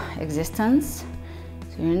existence.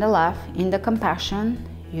 So you're in the love, in the compassion,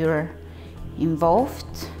 you're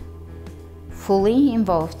involved, fully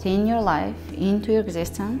involved in your life, into your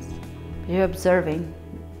existence. You're observing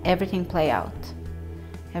everything play out.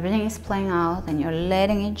 Everything is playing out, and you're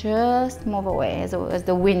letting it just move away as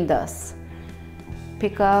the wind does.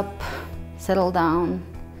 Pick up, settle down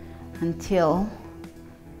until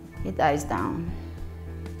it dies down.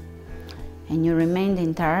 And you remain the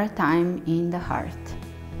entire time in the heart,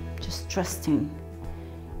 just trusting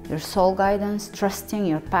your soul guidance, trusting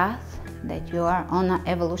your path, that you are on an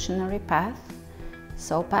evolutionary path,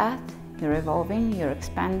 soul path. You're evolving, you're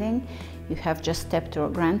expanding. You have just stepped through a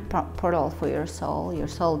grand portal for your soul. Your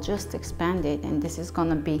soul just expanded, and this is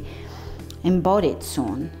gonna be embodied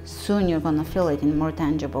soon. Soon you're gonna feel it in more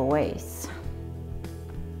tangible ways.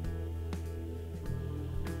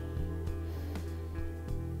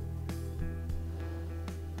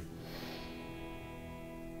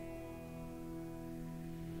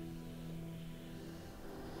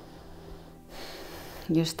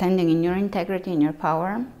 You're standing in your integrity, in your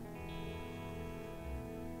power,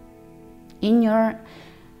 in your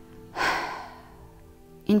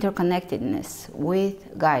interconnectedness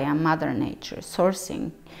with Gaia, Mother Nature,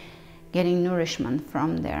 sourcing, getting nourishment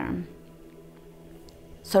from there,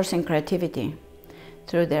 sourcing creativity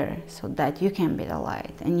through there, so that you can be the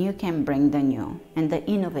light and you can bring the new and the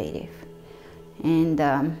innovative and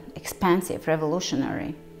expansive,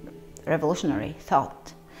 revolutionary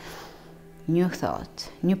thought,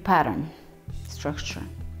 new pattern, structure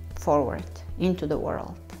forward into the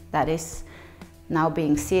world that is now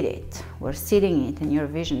being seeded. We're seeding it, and your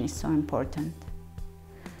vision is so important.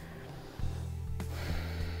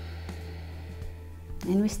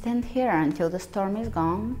 And we stand here until the storm is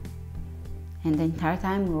gone, and the entire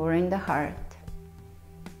time we were in the heart.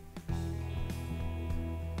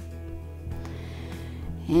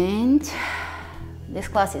 And this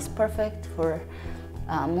class is perfect for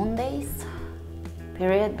Mondays,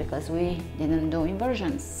 period, because we didn't do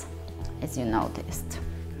inversions, as you noticed.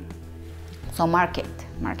 So mark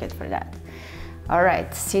it for that. All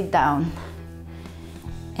right, sit down.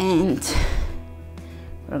 And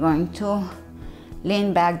we're going to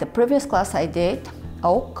lean back. The previous class I did,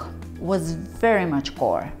 Oak, was very much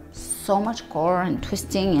core. So much core and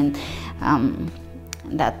twisting and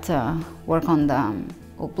that work on the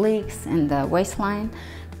obliques and the waistline.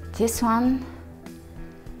 This one,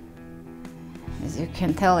 as you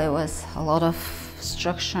can tell, it was a lot of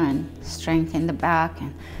structure and strength in the back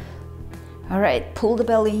and All right, pull the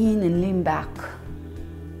belly in and lean back.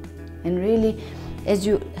 And really, as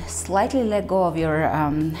you slightly let go of your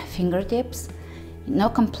fingertips,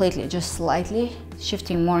 not completely, just slightly,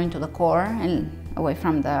 shifting more into the core and away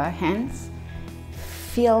from the hands,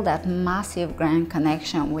 feel that massive grand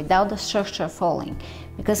connection without the structure falling.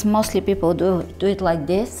 Because mostly people do it like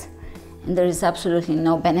this, and there is absolutely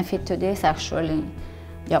no benefit to this, actually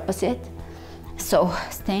the opposite. So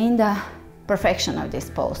stay in the perfection of this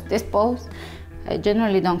pose. This pose, I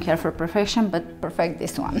generally don't care for perfection, but perfect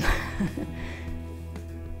this one.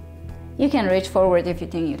 You can reach forward if you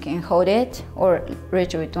think you can hold it, or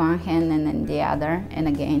reach with one hand and then the other, and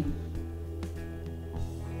again.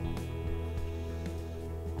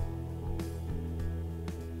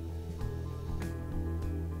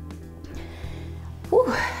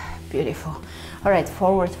 Whew, beautiful. All right,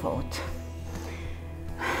 forward fold.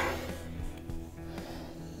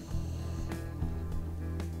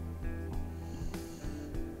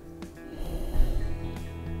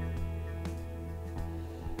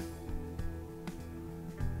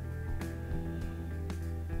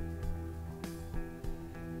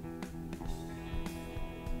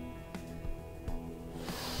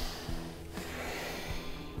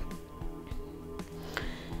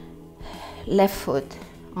 Left foot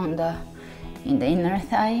in the inner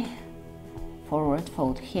thigh, forward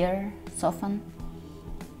fold here, soften.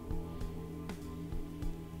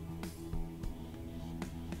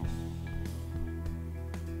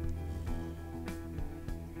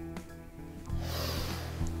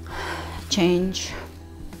 Change.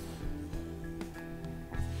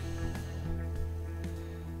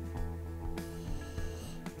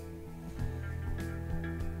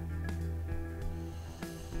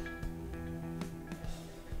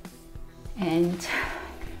 And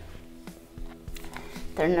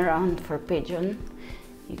turn around for pigeon.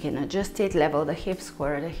 You can adjust it, level the hips,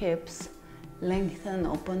 square the hips, lengthen,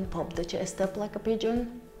 open, pop the chest up like a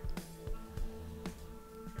pigeon.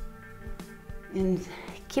 And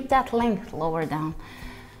keep that length lower down.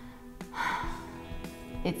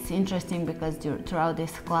 It's interesting because throughout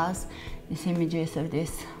this class, these images of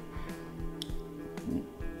this,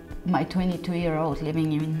 my 22-year-old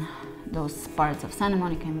living in those parts of Santa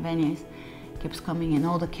Monica and Venice, keeps coming in,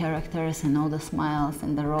 all the characters and all the smiles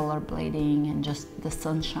and the rollerblading and just the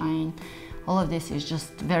sunshine. All of this is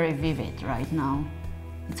just very vivid right now.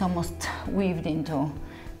 It's almost weaved into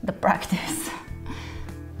the practice.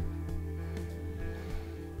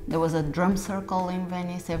 There was a drum circle in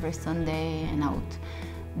Venice every Sunday, and I would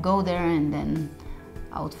go there and then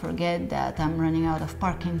I would forget that I'm running out of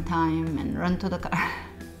parking time and run to the car.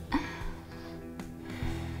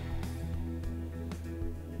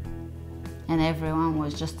 And everyone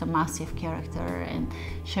was just a massive character and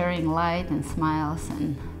sharing light and smiles,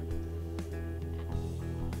 and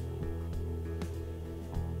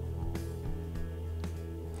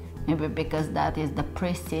maybe because that is the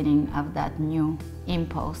preceding of that new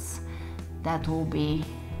impulse that will be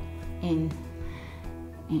in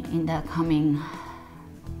the coming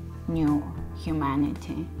new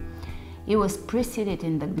humanity. It was preceded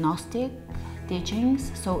in the Gnostic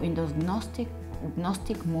teachings. So in those Gnostic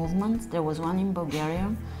movements, there was one in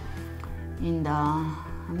Bulgaria in the,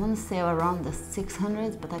 I'm going to say around the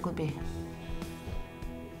 600s, but I could be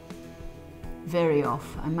very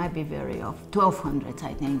off. I might be very off. 1200s,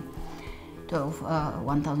 I think.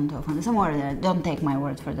 1200, somewhere there. Don't take my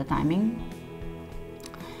word for the timing.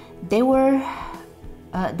 They were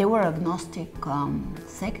a Gnostic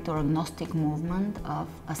sect or a Gnostic movement of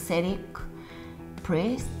ascetic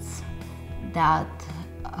priests that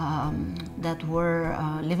were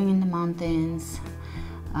living in the mountains,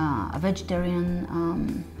 a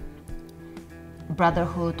vegetarian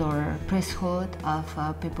brotherhood or priesthood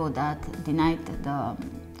of people that denied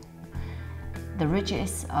the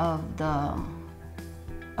riches of the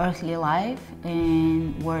earthly life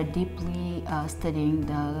and were deeply studying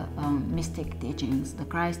the mystic teachings, the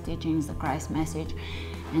Christ teachings, the Christ message.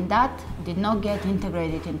 And that did not get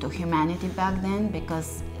integrated into humanity back then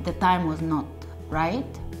because the time was not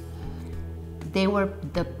right. They were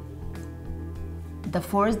the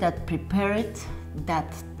force that prepared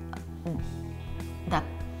that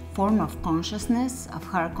form of consciousness, of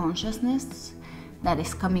higher consciousness, that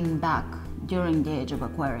is coming back during the age of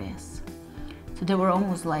Aquarius. So they were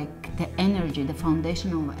almost like the energy, the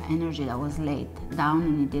foundational energy that was laid down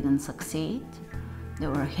and it didn't succeed. They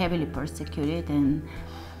were heavily persecuted and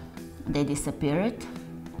they disappeared.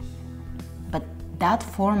 But that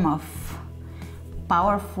form of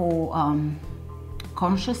powerful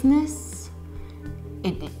consciousness,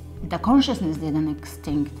 the consciousness didn't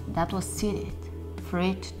extinct. That was seated for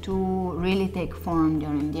it to really take form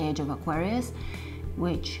during the age of Aquarius,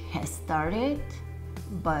 which has started,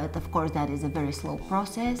 but of course that is a very slow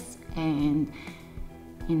process. And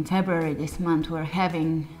in February this month we're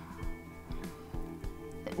having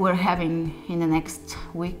in the next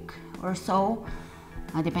week or so,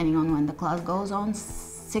 depending on when the class goes on,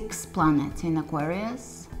 6 planets in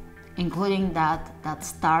Aquarius, including that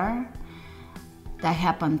star that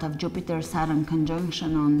happened of Jupiter-Saturn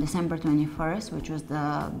conjunction on December 21st, which was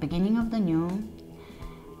the beginning of the new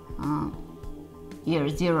year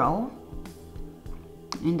 0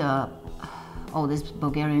 in the oldest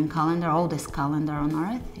Bulgarian calendar, oldest calendar on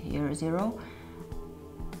Earth, year 0.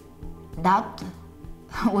 That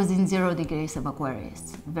was in 0 degrees of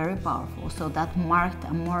Aquarius, very powerful. So that marked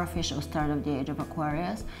a more official start of the age of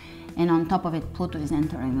Aquarius. And on top of it, Pluto is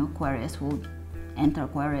entering Aquarius, will enter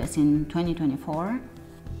Aquarius in 2024.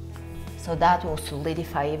 So that will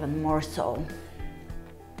solidify even more so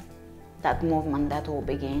that movement that will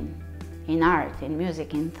begin in art, in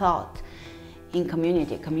music, in thought, in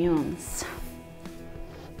community, communes.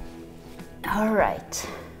 All right,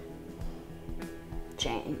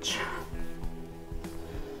 change.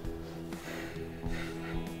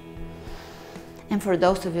 And for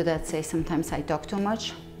those of you that say sometimes I talk too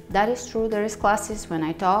much, that is true. There is classes when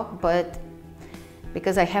I talk, but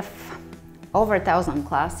because I have over 1,000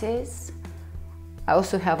 classes, I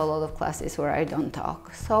also have a lot of classes where I don't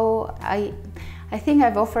talk. So I think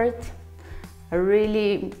I've offered a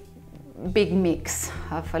really big mix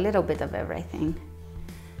of a little bit of everything.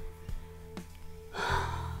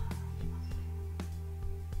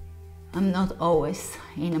 I'm not always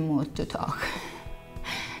in a mood to talk.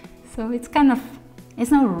 So it's kind of,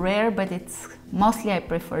 it's not rare, but it's mostly I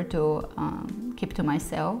prefer to keep to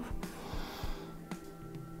myself.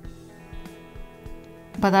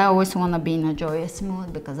 But I always want to be in a joyous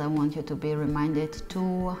mood because I want you to be reminded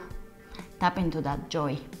to tap into that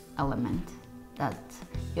joy element, that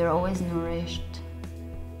you're always nourished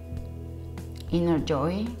inner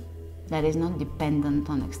joy that is not dependent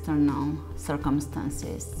on external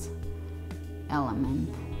circumstances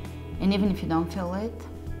element. And even if you don't feel it,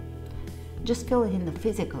 just feel it in the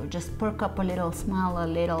physical. Just perk up a little, smile a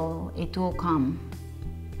little, it will come,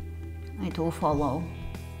 it will follow.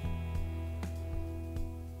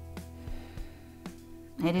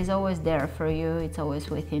 It is always there for you, it's always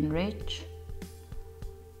within reach.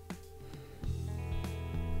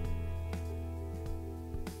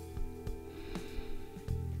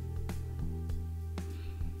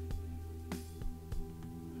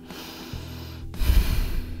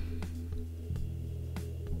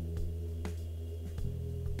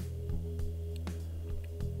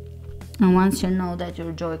 And once you know that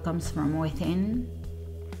your joy comes from within,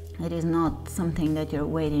 it is not something that you're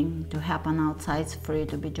waiting to happen outside for you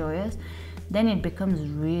to be joyous, then it becomes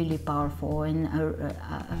really powerful and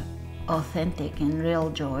authentic and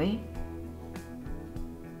real joy.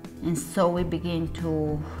 And so we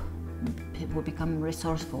become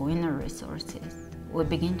resourceful, inner resources. We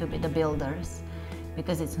begin to be the builders,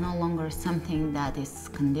 because it's no longer something that is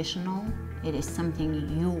conditional. It is something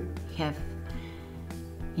you have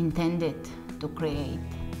intended to create,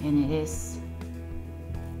 and it is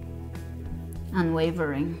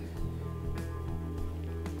unwavering.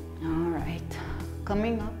 All right,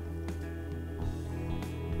 coming up.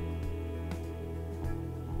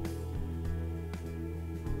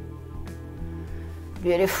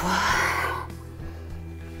 Beautiful.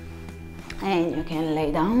 And you can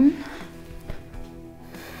lay down.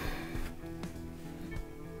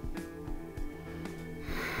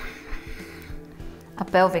 A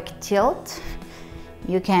pelvic tilt.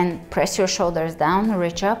 You can press your shoulders down,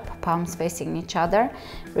 reach up, palms facing each other,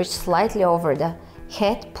 reach slightly over the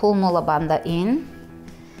head, pull Mula Bandha in,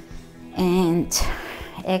 and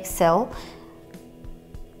exhale,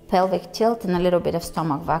 pelvic tilt and a little bit of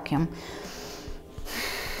stomach vacuum.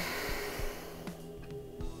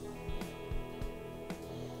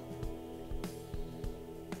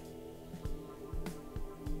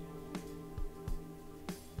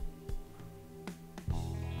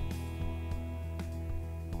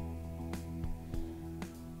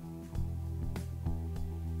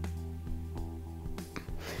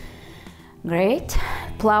 Great,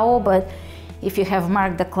 plow, but if you have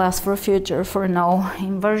marked the class for future for no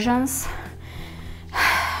inversions,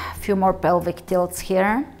 a few more pelvic tilts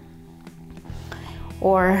here,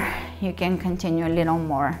 or you can continue a little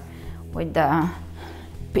more with the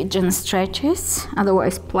pigeon stretches,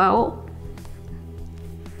 otherwise plow.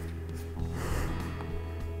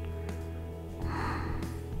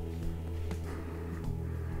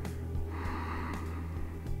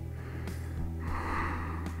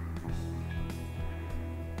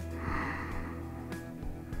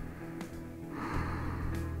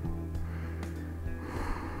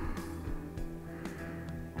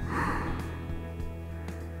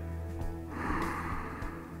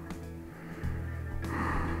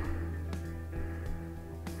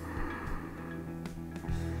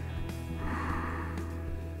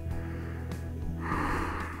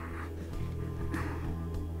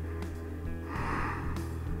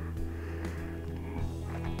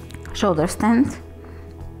 shoulder stand.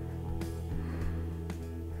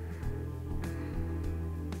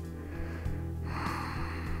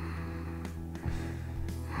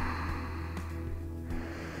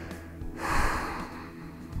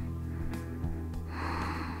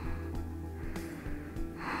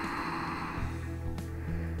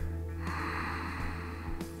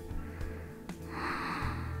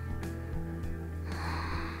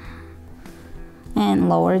 And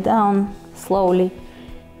lower down slowly,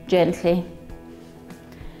 gently.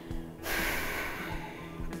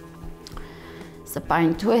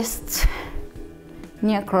 Supine twist.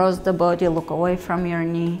 Knee across the body, look away from your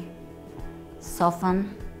knee.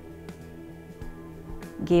 Soften.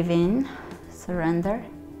 Give in, surrender.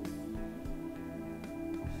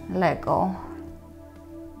 Let go.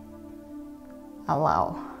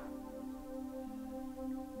 Allow.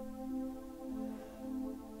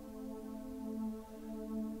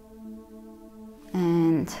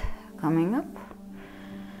 And coming up,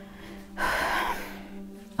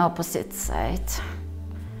 opposite side.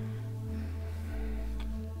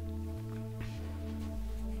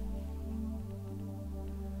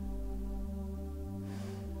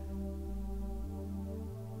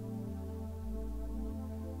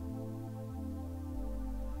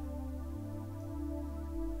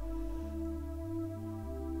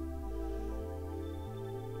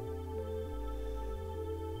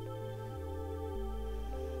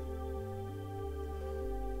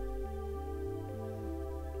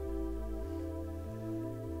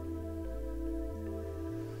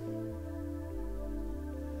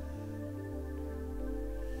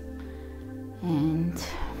 And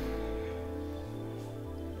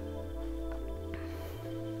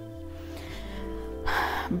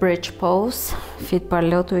bridge pose, feet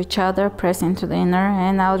parallel to each other, press into the inner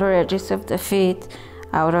and outer edges of the feet,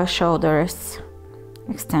 outer shoulders.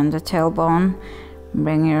 Extend the tailbone,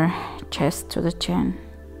 bring your chest to the chin.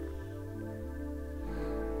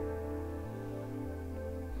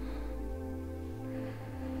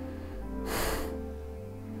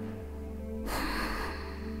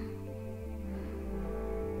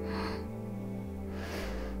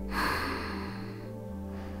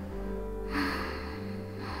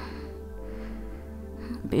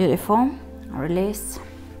 Beautiful. Release.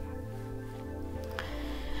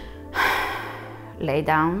 Lay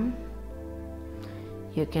down.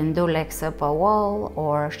 You can do legs up a wall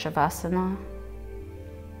or Shavasana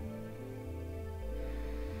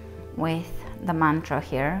with the mantra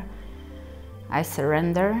here: I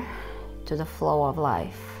surrender to the flow of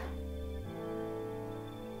life.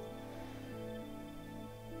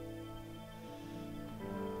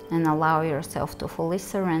 And allow yourself to fully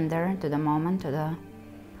surrender to the moment, to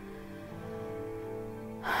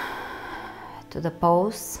the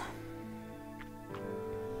pose.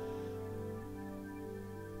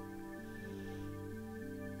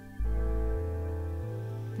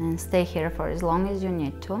 And stay here for as long as you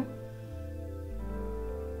need to.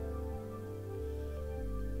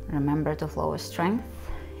 Remember to flow with strength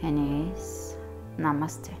and ease.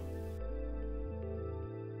 Namaste.